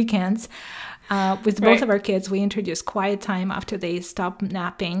and weekends. With both of our kids, we introduce quiet time after they stop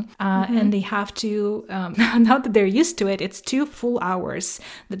napping. And they have to, now that they're used to it, it's 2 full hours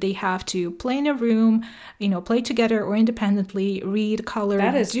that they have to play in a room, play together or independently, read, color,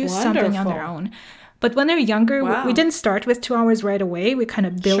 do something on their own. But when they're younger, we didn't start with 2 hours right away. We kind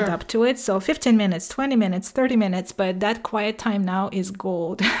of build up to it. So 15 minutes, 20 minutes, 30 minutes. But that quiet time now is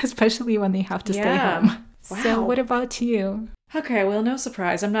gold, especially when they have to stay home. Wow. So what about you? Okay, well, no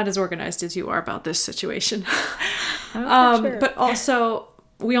surprise. I'm not as organized as you are about this situation. Sure. But also,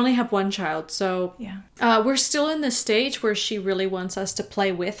 we only have one child. So we're still in the stage where she really wants us to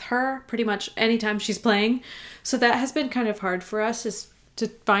play with her pretty much anytime she's playing. So that has been kind of hard for us, is to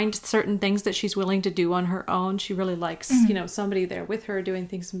find certain things that she's willing to do on her own. She really likes, somebody there with her doing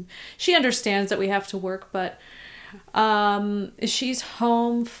things. She understands that we have to work, but if she's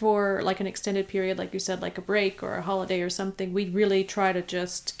home for like an extended period, like you said, like a break or a holiday or something, we really try to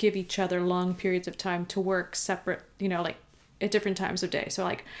just give each other long periods of time to work separate, like at different times of day. So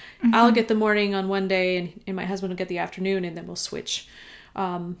like I'll get the morning on one day and my husband will get the afternoon, and then we'll switch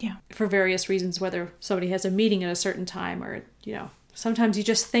for various reasons, whether somebody has a meeting at a certain time or, sometimes you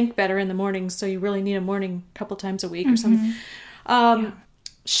just think better in the mornings, so you really need a morning a couple times a week or something.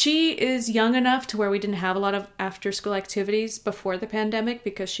 She is young enough to where we didn't have a lot of after-school activities before the pandemic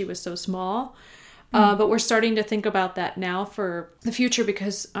because she was so small. But we're starting to think about that now for the future,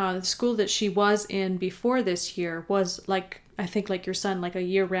 because the school that she was in before this year was like, I think like your son, like a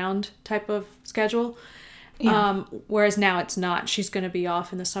year-round type of schedule. Whereas now it's not. She's going to be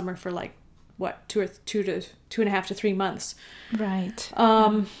off in the summer for like, 2.5 to 3 months. Right.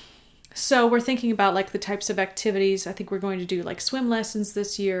 So we're thinking about like the types of activities. I think we're going to do like swim lessons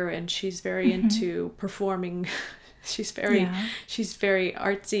this year, and she's very into performing. She's very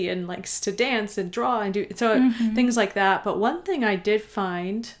artsy and likes to dance and draw and do things like that. But one thing I did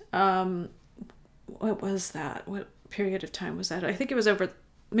find, what was that? What period of time was that? I think it was over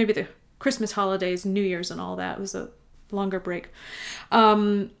maybe the Christmas holidays, New Year's and all that. It was a longer break.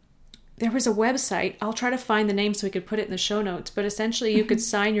 There was a website. I'll try to find the name so we could put it in the show notes. But essentially, you could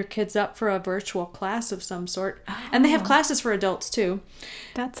sign your kids up for a virtual class of some sort. Oh. And they have classes for adults, too.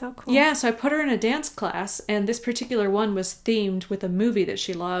 That's so cool. Yeah, so I put her in a dance class. And this particular one was themed with a movie that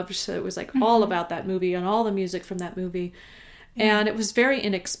she loved. So it was like all about that movie and all the music from that movie. Yeah. And it was very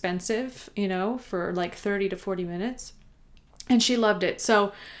inexpensive, for like 30 to 40 minutes. And she loved it.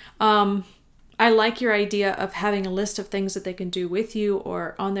 So I like your idea of having a list of things that they can do with you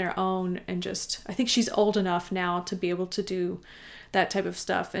or on their own, and I think she's old enough now to be able to do that type of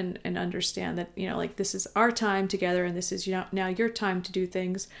stuff and understand that, like this is our time together and this is now your time to do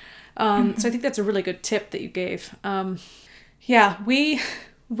things. So I think that's a really good tip that you gave. We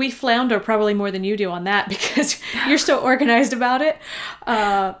flounder probably more than you do on that because you're so organized about it.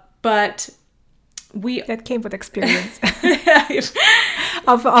 But that came with experience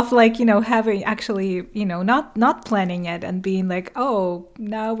of like, having actually, not planning it and being like, oh,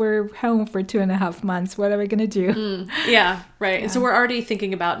 now we're home for 2.5 months. What are we going to do? Yeah, right. Yeah. And so we're already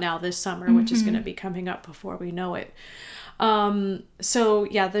thinking about now this summer, which is going to be coming up before we know it. So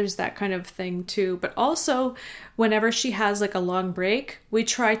yeah, there's that kind of thing too. But also whenever she has like a long break, we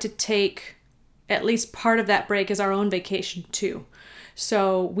try to take at least part of that break as our own vacation too.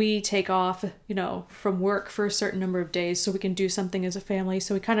 So we take off, from work for a certain number of days so we can do something as a family.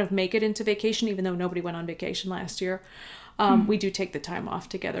 So we kind of make it into vacation, even though nobody went on vacation last year. We do take the time off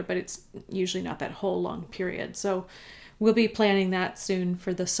together, but it's usually not that whole long period. So we'll be planning that soon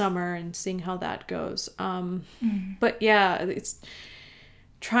for the summer and seeing how that goes. But yeah, it's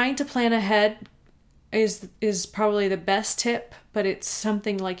trying to plan ahead is probably the best tip, but it's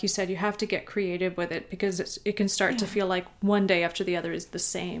something, like you said, you have to get creative with it because it can start to feel like one day after the other is the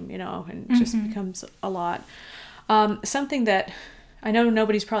same, and it just becomes a lot. Something that I know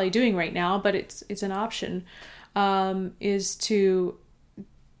nobody's probably doing right now, but it's an option, is to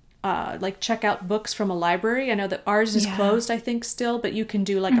check out books from a library. I know that ours is closed, I think, still, but you can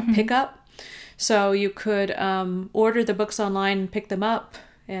do like a pickup. So you could order the books online and pick them up.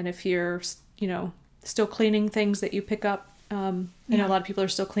 And if you're, still cleaning things that you pick up, I know a lot of people are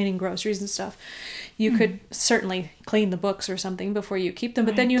still cleaning groceries and stuff. You could certainly clean the books or something before you keep them,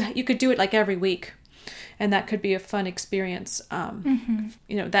 but then you could do it like every week. And that could be a fun experience,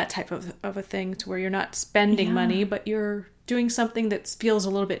 that type of a thing, to where you're not spending money, but you're doing something that feels a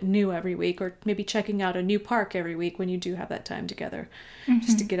little bit new every week, or maybe checking out a new park every week when you do have that time together,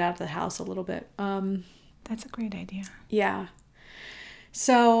 just to get out of the house a little bit. That's a great idea. Yeah.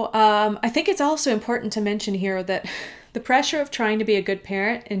 So I think it's also important to mention here that the pressure of trying to be a good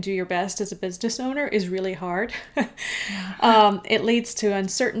parent and do your best as a business owner is really hard. It leads to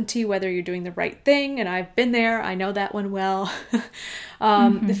uncertainty whether you're doing the right thing. And I've been there. I know that one well.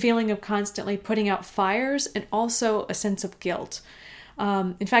 The feeling of constantly putting out fires, and also a sense of guilt.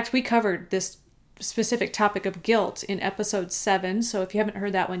 In fact, we covered this specific topic of guilt in episode 7. So if you haven't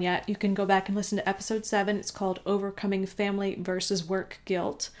heard that one yet, you can go back and listen to episode 7. It's called Overcoming Family versus Work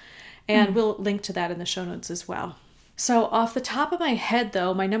Guilt. And we'll link to that in the show notes as well. So off the top of my head,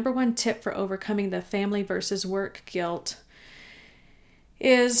 though, my number one tip for overcoming the family versus work guilt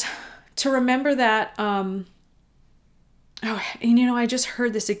is to remember that, I just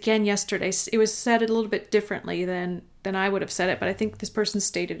heard this again yesterday. It was said a little bit differently than I would have said it, but I think this person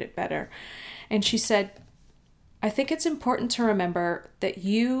stated it better. And she said, I think it's important to remember that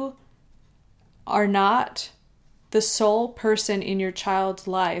you are not the sole person in your child's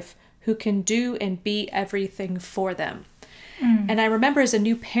life who can do and be everything for them. And I remember as a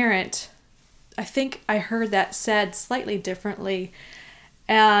new parent, I think I heard that said slightly differently.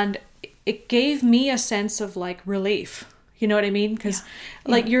 And it gave me a sense of like relief. You know what I mean? Because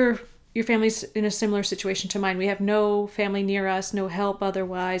your family's in a similar situation to mine. We have no family near us, no help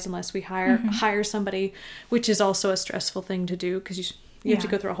otherwise, unless we hire somebody, which is also a stressful thing to do because you have to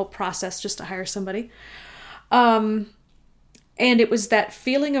go through a whole process just to hire somebody. And it was that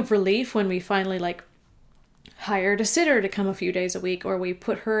feeling of relief when we finally hired a sitter to come a few days a week, or we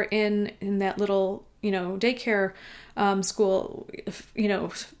put her in that little, daycare school,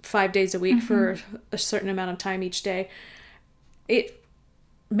 5 days a week for a certain amount of time each day. It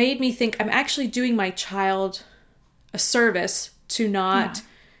made me think I'm actually doing my child a service to not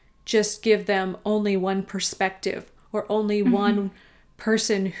just give them only one perspective or only one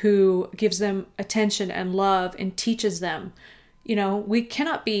person who gives them attention and love and teaches them. We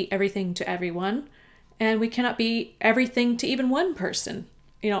cannot be everything to everyone, and we cannot be everything to even one person,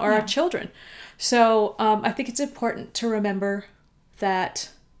 or our children. So I think it's important to remember that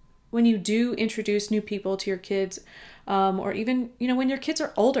when you do introduce new people to your kids, or even, when your kids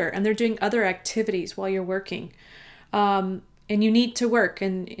are older and they're doing other activities while you're working, and you need to work,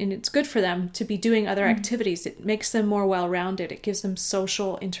 and it's good for them to be doing other activities. It makes them more well-rounded. It gives them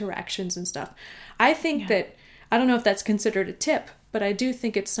social interactions and stuff. I think that, I don't know if that's considered a tip, but I do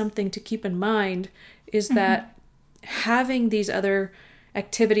think it's something to keep in mind, is that having these other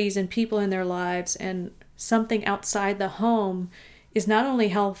activities and people in their lives and something outside the home is not only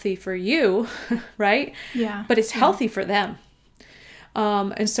healthy for you, right? Yeah. But it's healthy for them.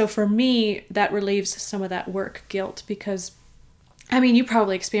 And so for me, that relieves some of that work guilt, because, you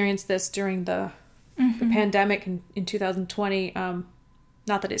probably experienced this during the pandemic in 2020.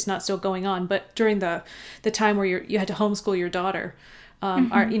 Not that it's not still going on, but during the time where you had to homeschool your daughter.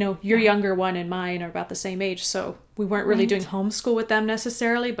 Your younger one and mine are about the same age, so we weren't really doing homeschool with them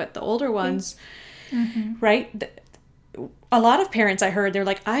necessarily, but the older ones, right? a lot of parents I heard, they're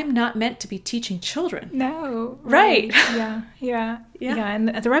like, I'm not meant to be teaching children. No. Right. Yeah. And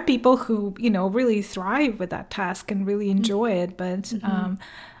there are people who, really thrive with that task and really enjoy it. But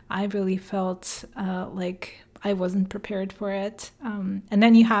I really felt like I wasn't prepared for it. And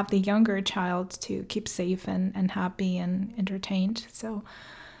then you have the younger child to keep safe and happy and entertained. So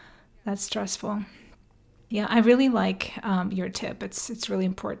that's stressful. Yeah, I really like your tip. It's really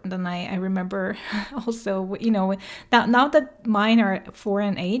important. And I remember also, now that mine are 4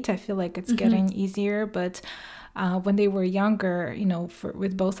 and 8, I feel like it's getting easier. But when they were younger,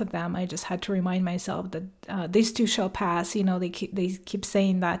 with both of them, I just had to remind myself that this too shall pass. They keep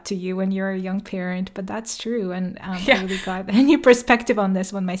saying that to you when you're a young parent, but that's true. And I really got a new perspective on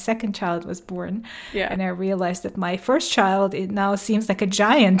this when my second child was born. Yeah. And I realized that my first child, it now seems like a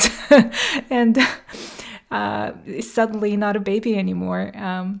giant. And is suddenly not a baby anymore.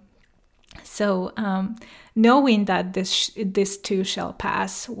 So knowing that this too shall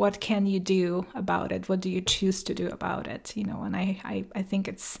pass, what can you do about it? What do you choose to do about it? And I think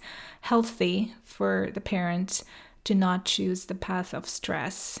it's healthy for the parents to not choose the path of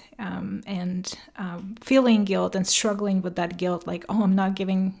stress and feeling guilt and struggling with that guilt, like, oh, I'm not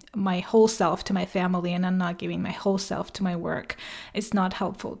giving my whole self to my family and I'm not giving my whole self to my work. It's not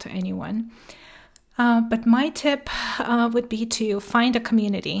helpful to anyone. But my tip would be to find a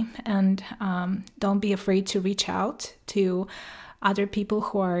community and don't be afraid to reach out to other people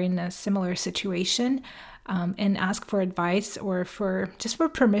who are in a similar situation and ask for advice or for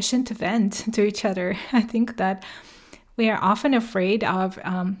permission to vent to each other. I think that we are often afraid of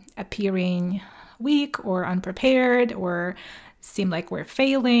appearing weak or unprepared or seem like we're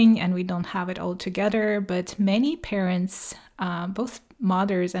failing and we don't have it all together. But many parents, both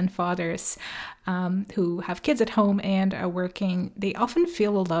mothers and fathers who have kids at home and are working, they often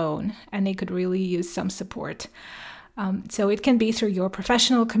feel alone and they could really use some support. So it can be through your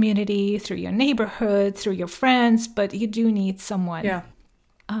professional community, through your neighborhood, through your friends, but you do need someone. Yeah.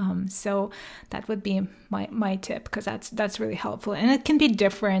 So that would be my tip, because that's really helpful. And it can be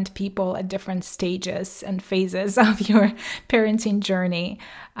different people at different stages and phases of your parenting journey.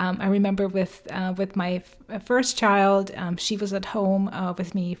 I remember with my first child, she was at home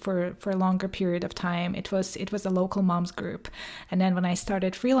with me for a longer period of time. It was a local moms group, and then when I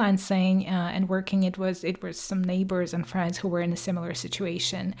started freelancing and working, it was some neighbors and friends who were in a similar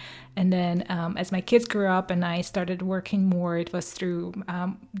situation. And then as my kids grew up and I started working more, it was through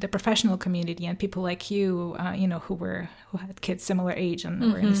the professional community and people like you, who had kids similar age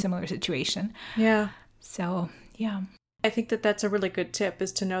and were in a similar situation. Yeah. So yeah. I think that that's a really good tip,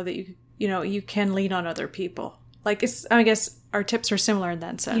 is to know that you can lean on other people. Like, I guess our tips are similar in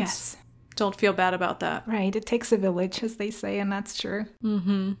that sense. Yes. Don't feel bad about that. Right. It takes a village, as they say, and that's true.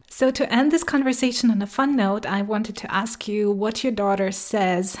 Mm-hmm. So to end this conversation on a fun note, I wanted to ask you what your daughter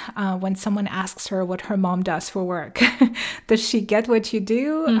says when someone asks her what her mom does for work. Does she get what you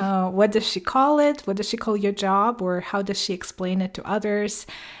do? What does she call it? What does she call your job? Or how does she explain it to others?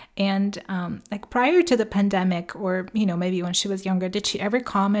 And prior to the pandemic, or, maybe when she was younger, did she ever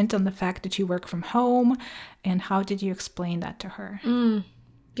comment on the fact that you work from home? And how did you explain that to her?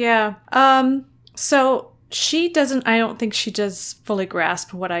 Yeah. So I don't think she does fully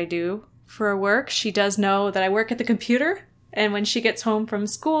grasp what I do for work. She does know that I work at the computer. And when she gets home from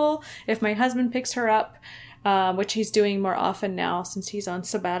school, if my husband picks her up, which he's doing more often now since he's on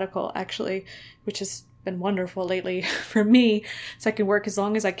sabbatical, actually, which has been wonderful lately for me, so I can work as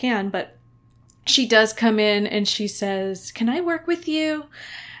long as I can. But she does come in and she says, "Can I work with you?"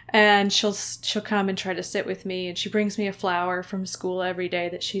 And she'll come and try to sit with me, and she brings me a flower from school every day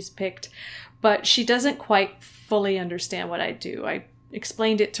that she's picked. But she doesn't quite fully understand what I do. I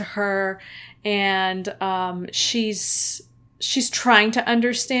explained it to her, and she's trying to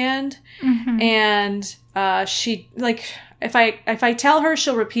understand. Mm-hmm. And she, if I tell her,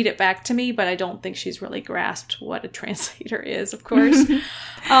 she'll repeat it back to me, but I don't think she's really grasped what a translator is, of course.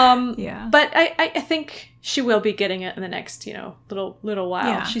 Yeah. But I think she will be getting it in the next, little while.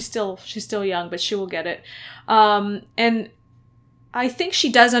 Yeah. She's still young, but she will get it. And I think she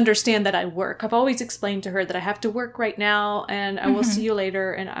does understand that I work. I've always explained to her that I have to work right now, and I will see you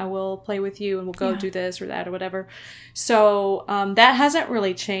later, and I will play with you, and we'll go do this or that or whatever. So that hasn't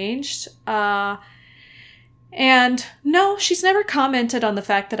really changed. And no, she's never commented on the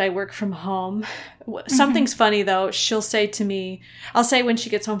fact that I work from home. Something's funny, though. She'll say to me, I'll say when she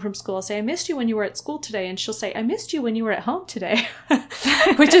gets home from school, I'll say, "I missed you when you were at school today." And she'll say, "I missed you when you were at home today,"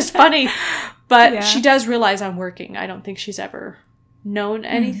 which is funny. But she does realize I'm working. I don't think she's ever known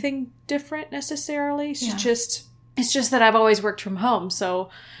anything different necessarily. It's just that I've always worked from home. So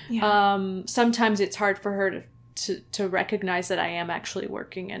sometimes it's hard for her to recognize that I am actually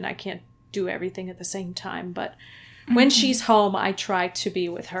working and I can't do everything at the same time. But when she's home, I try to be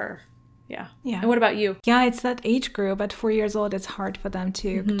with her. Yeah. And what about you? Yeah, it's that age group. At 4 years old, it's hard for them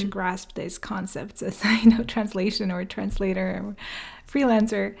to grasp these concepts as, translation or translator or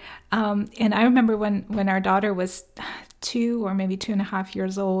freelancer. And I remember when our daughter was 2 or maybe 2.5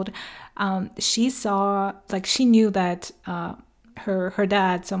 years old, she knew that her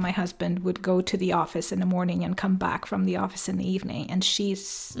dad, so my husband, would go to the office in the morning and come back from the office in the evening. And she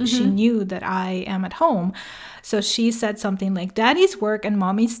knew that I am at home. So she said something like, Daddy's work and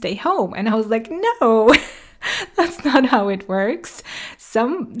Mommy stay home. And I was like, no, that's not how it works.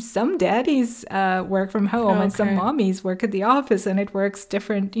 Some daddies work from home and some mommies work at the office, and it works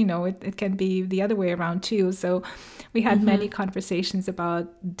different. It can be the other way around too. So we had many conversations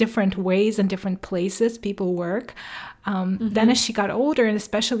about different ways and different places people work. Then as she got older, and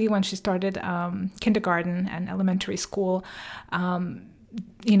especially when she started kindergarten and elementary school,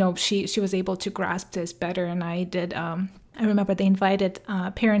 she was able to grasp this better. And I did. I remember they invited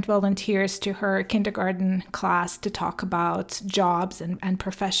parent volunteers to her kindergarten class to talk about jobs and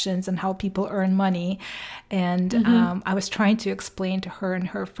professions and how people earn money. And I was trying to explain to her and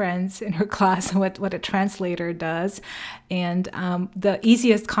her friends in her class what a translator does. And the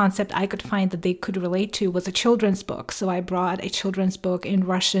easiest concept I could find that they could relate to was a children's book. So I brought a children's book in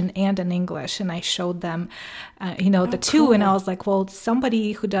Russian and in English, and I showed them, the two. Cool. And I was like, well,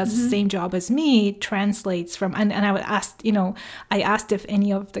 somebody who does the same job as me translates from, and I would ask, I asked if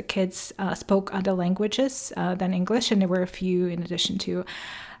any of the kids spoke other languages than English, and there were a few in addition to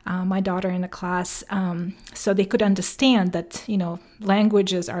my daughter in the class, so they could understand that,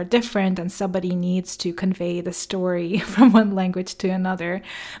 languages are different and somebody needs to convey the story from one language to another.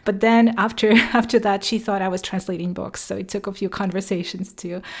 But then after that, she thought I was translating books. So it took a few conversations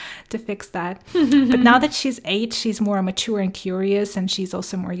to fix that. But now that she's 8, she's more mature and curious, and she's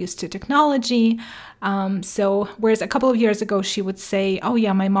also more used to technology. So whereas a couple of years ago, she would say, oh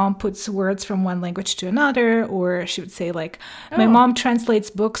yeah, my mom puts words from one language to another, or she would say like, my mom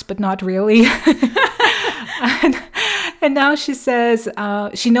translates books, but not really. And now she says,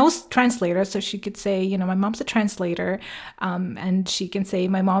 she knows translators, so she could say, my mom's a translator, and she can say,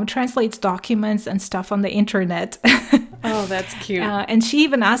 my mom translates documents and stuff on the internet. Oh, that's cute. And she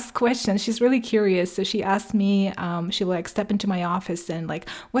even asks questions. She's really curious. So she asked me, she'll step into my office and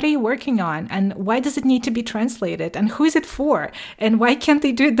what are you working on? And why does it need to be translated? And who is it for? And why can't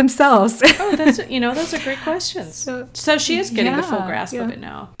they do it themselves? Oh, those are great questions. So she is getting the full grasp of it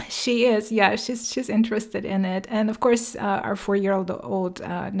now. She is. Yeah, she's interested in it. And of course, our 4-year-old,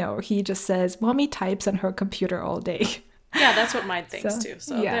 no, he just says, Mommy types on her computer all day. Yeah, that's what mine thinks too.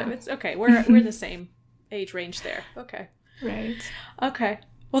 So yeah. It's okay. We're the same age range there. Okay. Right. Okay.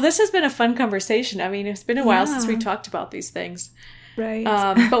 Well, this has been a fun conversation. I mean, it's been a while since we talked about these things. Right.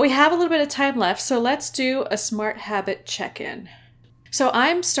 But we have a little bit of time left. So let's do a smart habit check-in. So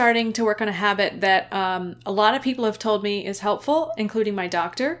I'm starting to work on a habit that a lot of people have told me is helpful, including my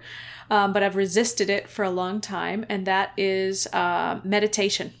doctor. But I've resisted it for a long time. And that is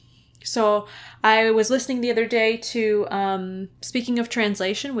meditation. So I was listening the other day to Speaking of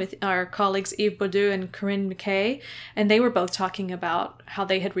Translation with our colleagues Yves Baudou and Corinne McKay, and they were both talking about how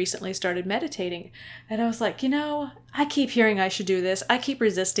they had recently started meditating. And I was like, I keep hearing I should do this. I keep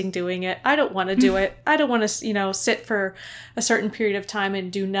resisting doing it. I don't want to do it. I don't want to, sit for a certain period of time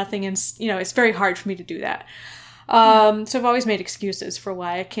and do nothing. And, it's very hard for me to do that. So I've always made excuses for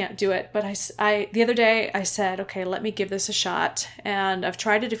why I can't do it. But I the other day I said, okay, let me give this a shot. And I've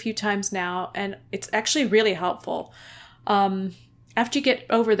tried it a few times now, and it's actually really helpful. After you get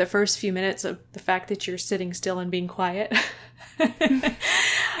over the first few minutes of the fact that you're sitting still and being quiet, it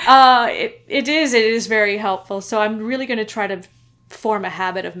is very helpful. So I'm really going to try to form a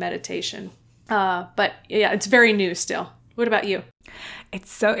habit of meditation. But yeah, it's very new still. What about you?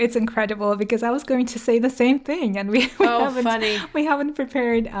 It's incredible, because I was going to say the same thing, and we haven't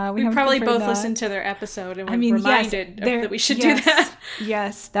prepared. We probably both listened to their episode and were reminded that we should do that.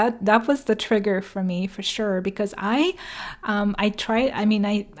 Yes, that was the trigger for me for sure, because I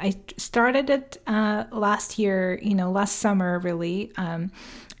started it last year, last summer really.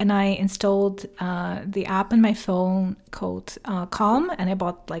 And I installed the app on my phone called Calm, and I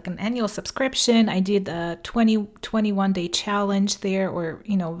bought an annual subscription. I did a 21-day challenge there, or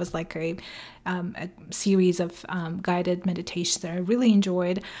it was a series of guided meditations that I really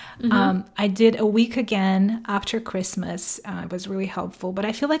enjoyed. I did a week again after Christmas. It was really helpful, but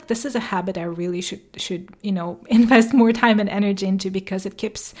I feel like this is a habit I really should invest more time and energy into, because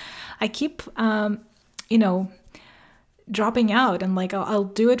I keep dropping out, and like I'll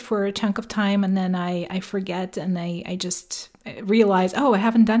do it for a chunk of time, and then I forget, and I just realize, oh, I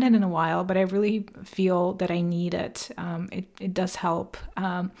haven't done it in a while, but I really feel that I need it. It does help.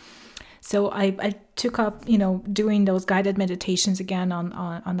 So I took up, doing those guided meditations again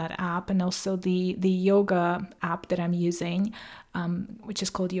on that app, and also the yoga app that I'm using, which is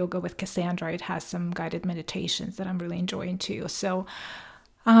called Yoga with Cassandra. It has some guided meditations that I'm really enjoying too. So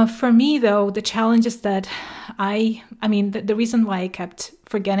for me, though, the challenge is that the reason why I kept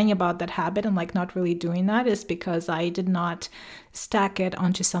forgetting about that habit and like not really doing that is because I did not stack it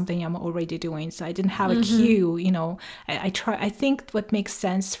onto something I'm already doing. So I didn't have a cue, I think what makes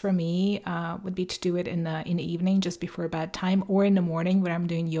sense for me would be to do it in the evening, just before bedtime, or in the morning when I'm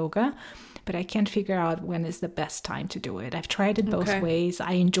doing yoga. But I can't figure out when is the best time to do it. I've tried it both ways.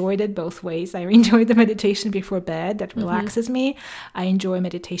 I enjoyed it both ways. I enjoyed the meditation before bed. That relaxes me. I enjoy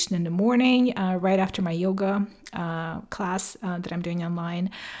meditation in the morning, right after my yoga class that I'm doing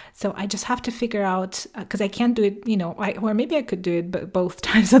online. So I just have to figure out, because I can't do it, or maybe I could do it both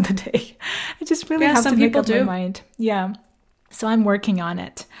times of the day. I just really have to make up my mind. Yeah. So I'm working on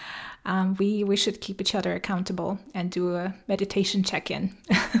it. We should keep each other accountable and do a meditation check-in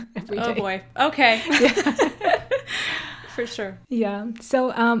every day. Oh boy. Okay. For sure. Yeah.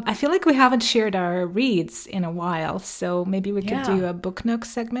 So I feel like we haven't shared our reads in a while, so maybe we could do a Book Nook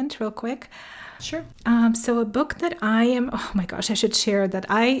segment real quick. Sure. So a book that oh my gosh, I should share that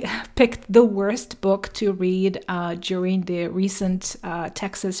I picked the worst book to read during the recent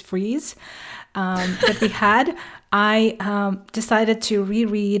Texas freeze that we had. I decided to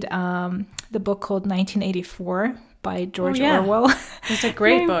reread the book called 1984 by George Orwell. It's a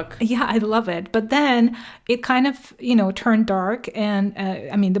great book. Yeah, I love it. But then it kind of, turned dark, and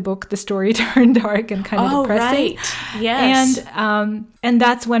the story turned dark and kind of depressing. Right. Yes. And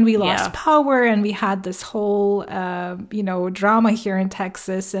that's when we lost power, and we had this whole, drama here in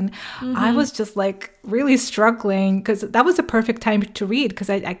Texas. And I was just like really struggling, because that was a perfect time to read,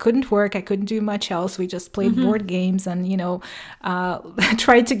 because I couldn't work. I couldn't do much else. We just played board games and,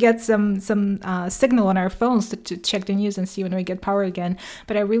 tried to get some signal on our phones to check the news and see when we get power again.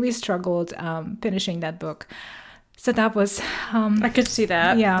 But I really struggled finishing that book. So that was... I could see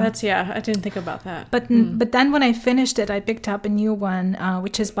that. Yeah. I didn't think about that. But then when I finished it, I picked up a new one,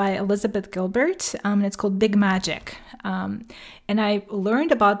 which is by Elizabeth Gilbert, and it's called Big Magic. And I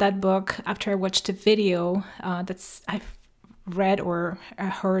learned about that book after I watched a video I've read or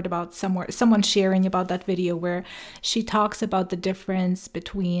heard about someone sharing about that video, where she talks about the difference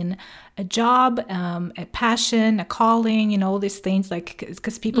between a job, a passion, a calling, all these things, like,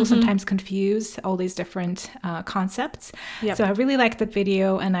 because people sometimes confuse all these different concepts. Yep. So I really liked that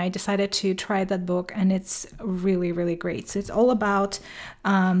video, and I decided to try that book, and it's really, really great. So it's all about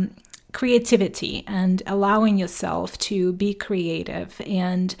creativity and allowing yourself to be creative,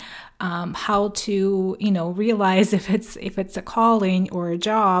 and how to realize if it's a calling or a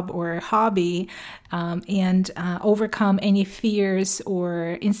job or a hobby, and overcome any fears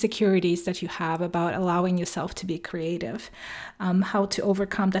or insecurities that you have about allowing yourself to be creative, how to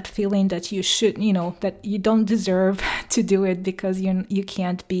overcome that feeling that you should, that you don't deserve to do it because you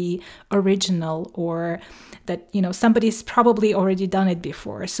can't be original, or that somebody's probably already done it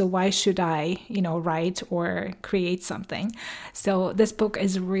before, so why should I write or create something. So this book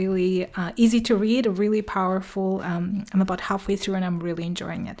is really easy to read, really powerful. I'm about halfway through, and I'm really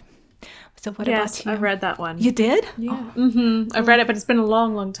enjoying it. So what about you? I've read that one. You did? Yeah. Oh. Cool. I've read it, but it's been a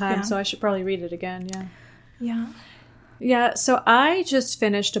long, long time, so I should probably read it again. Yeah. So I just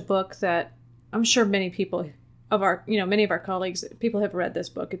finished a book that I'm sure many of our colleagues, people have read this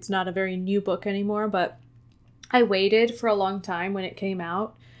book. It's not a very new book anymore, but I waited for a long time when it came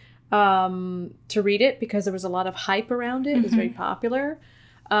out to read it, because there was a lot of hype around it. It was very popular.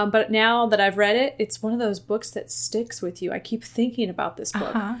 But now that I've read it, it's one of those books that sticks with you. I keep thinking about this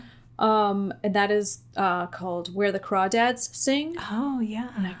book. And that is called Where the Crawdads Sing. Oh, yeah.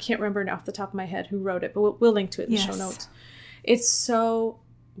 And I can't remember off the top of my head who wrote it, but we'll link to it in the show notes. It's so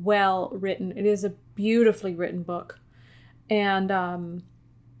well written. It is a beautifully written book. And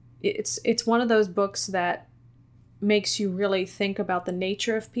it's one of those books that makes you really think about the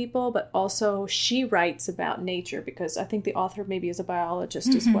nature of people, but also she writes about nature, because I think the author maybe is a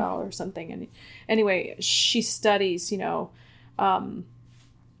biologist as well or something. And anyway, she studies,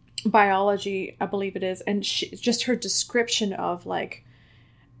 biology, I believe it is. And just her description of like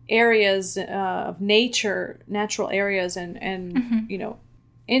areas of nature, natural areas, and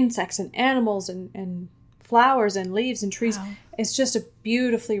insects and animals and flowers and leaves and trees. Wow. It's just a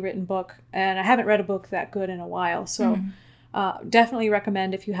beautifully written book, and I haven't read a book that good in a while. So definitely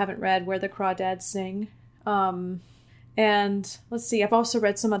recommend if you haven't read Where the Crawdads Sing. And let's see, I've also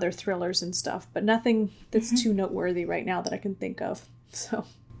read some other thrillers and stuff, but nothing that's too noteworthy right now that I can think of. So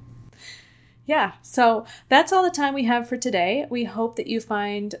yeah, so that's all the time we have for today. We hope that you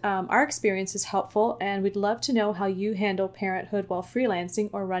find our experiences helpful, and we'd love to know how you handle parenthood while freelancing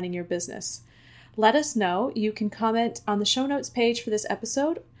or running your business. Let us know. You can comment on the show notes page for this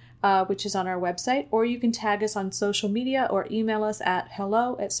episode, which is on our website, or you can tag us on social media or email us at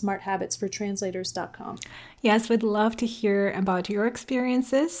hello@smarthabitsfortranslators.com. Yes, we'd love to hear about your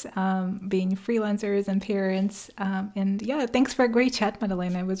experiences being freelancers and parents. And yeah, thanks for a great chat,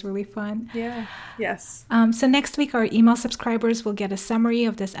 Madalena. It was really fun. Yeah, yes. So next week, our email subscribers will get a summary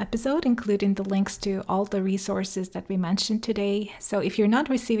of this episode, including the links to all the resources that we mentioned today. So if you're not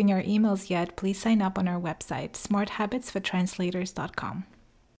receiving our emails yet, please sign up on our website, smarthabitsfortranslators.com.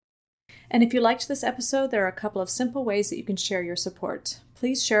 And if you liked this episode, there are a couple of simple ways that you can share your support.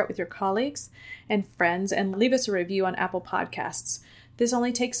 Please share it with your colleagues and friends and leave us a review on Apple Podcasts. This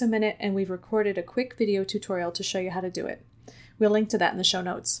only takes a minute, and we've recorded a quick video tutorial to show you how to do it. We'll link to that in the show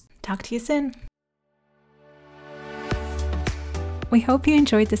notes. Talk to you soon. We hope you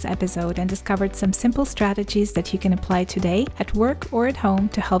enjoyed this episode and discovered some simple strategies that you can apply today at work or at home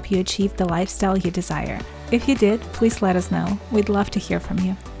to help you achieve the lifestyle you desire. If you did, please let us know. We'd love to hear from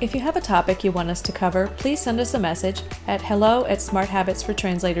you. If you have a topic you want us to cover, please send us a message at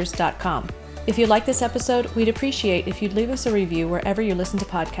hello@smarthabitsfortranslators.com. If you like this episode, we'd appreciate if you'd leave us a review wherever you listen to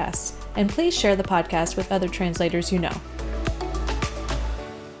podcasts. And please share the podcast with other translators you know.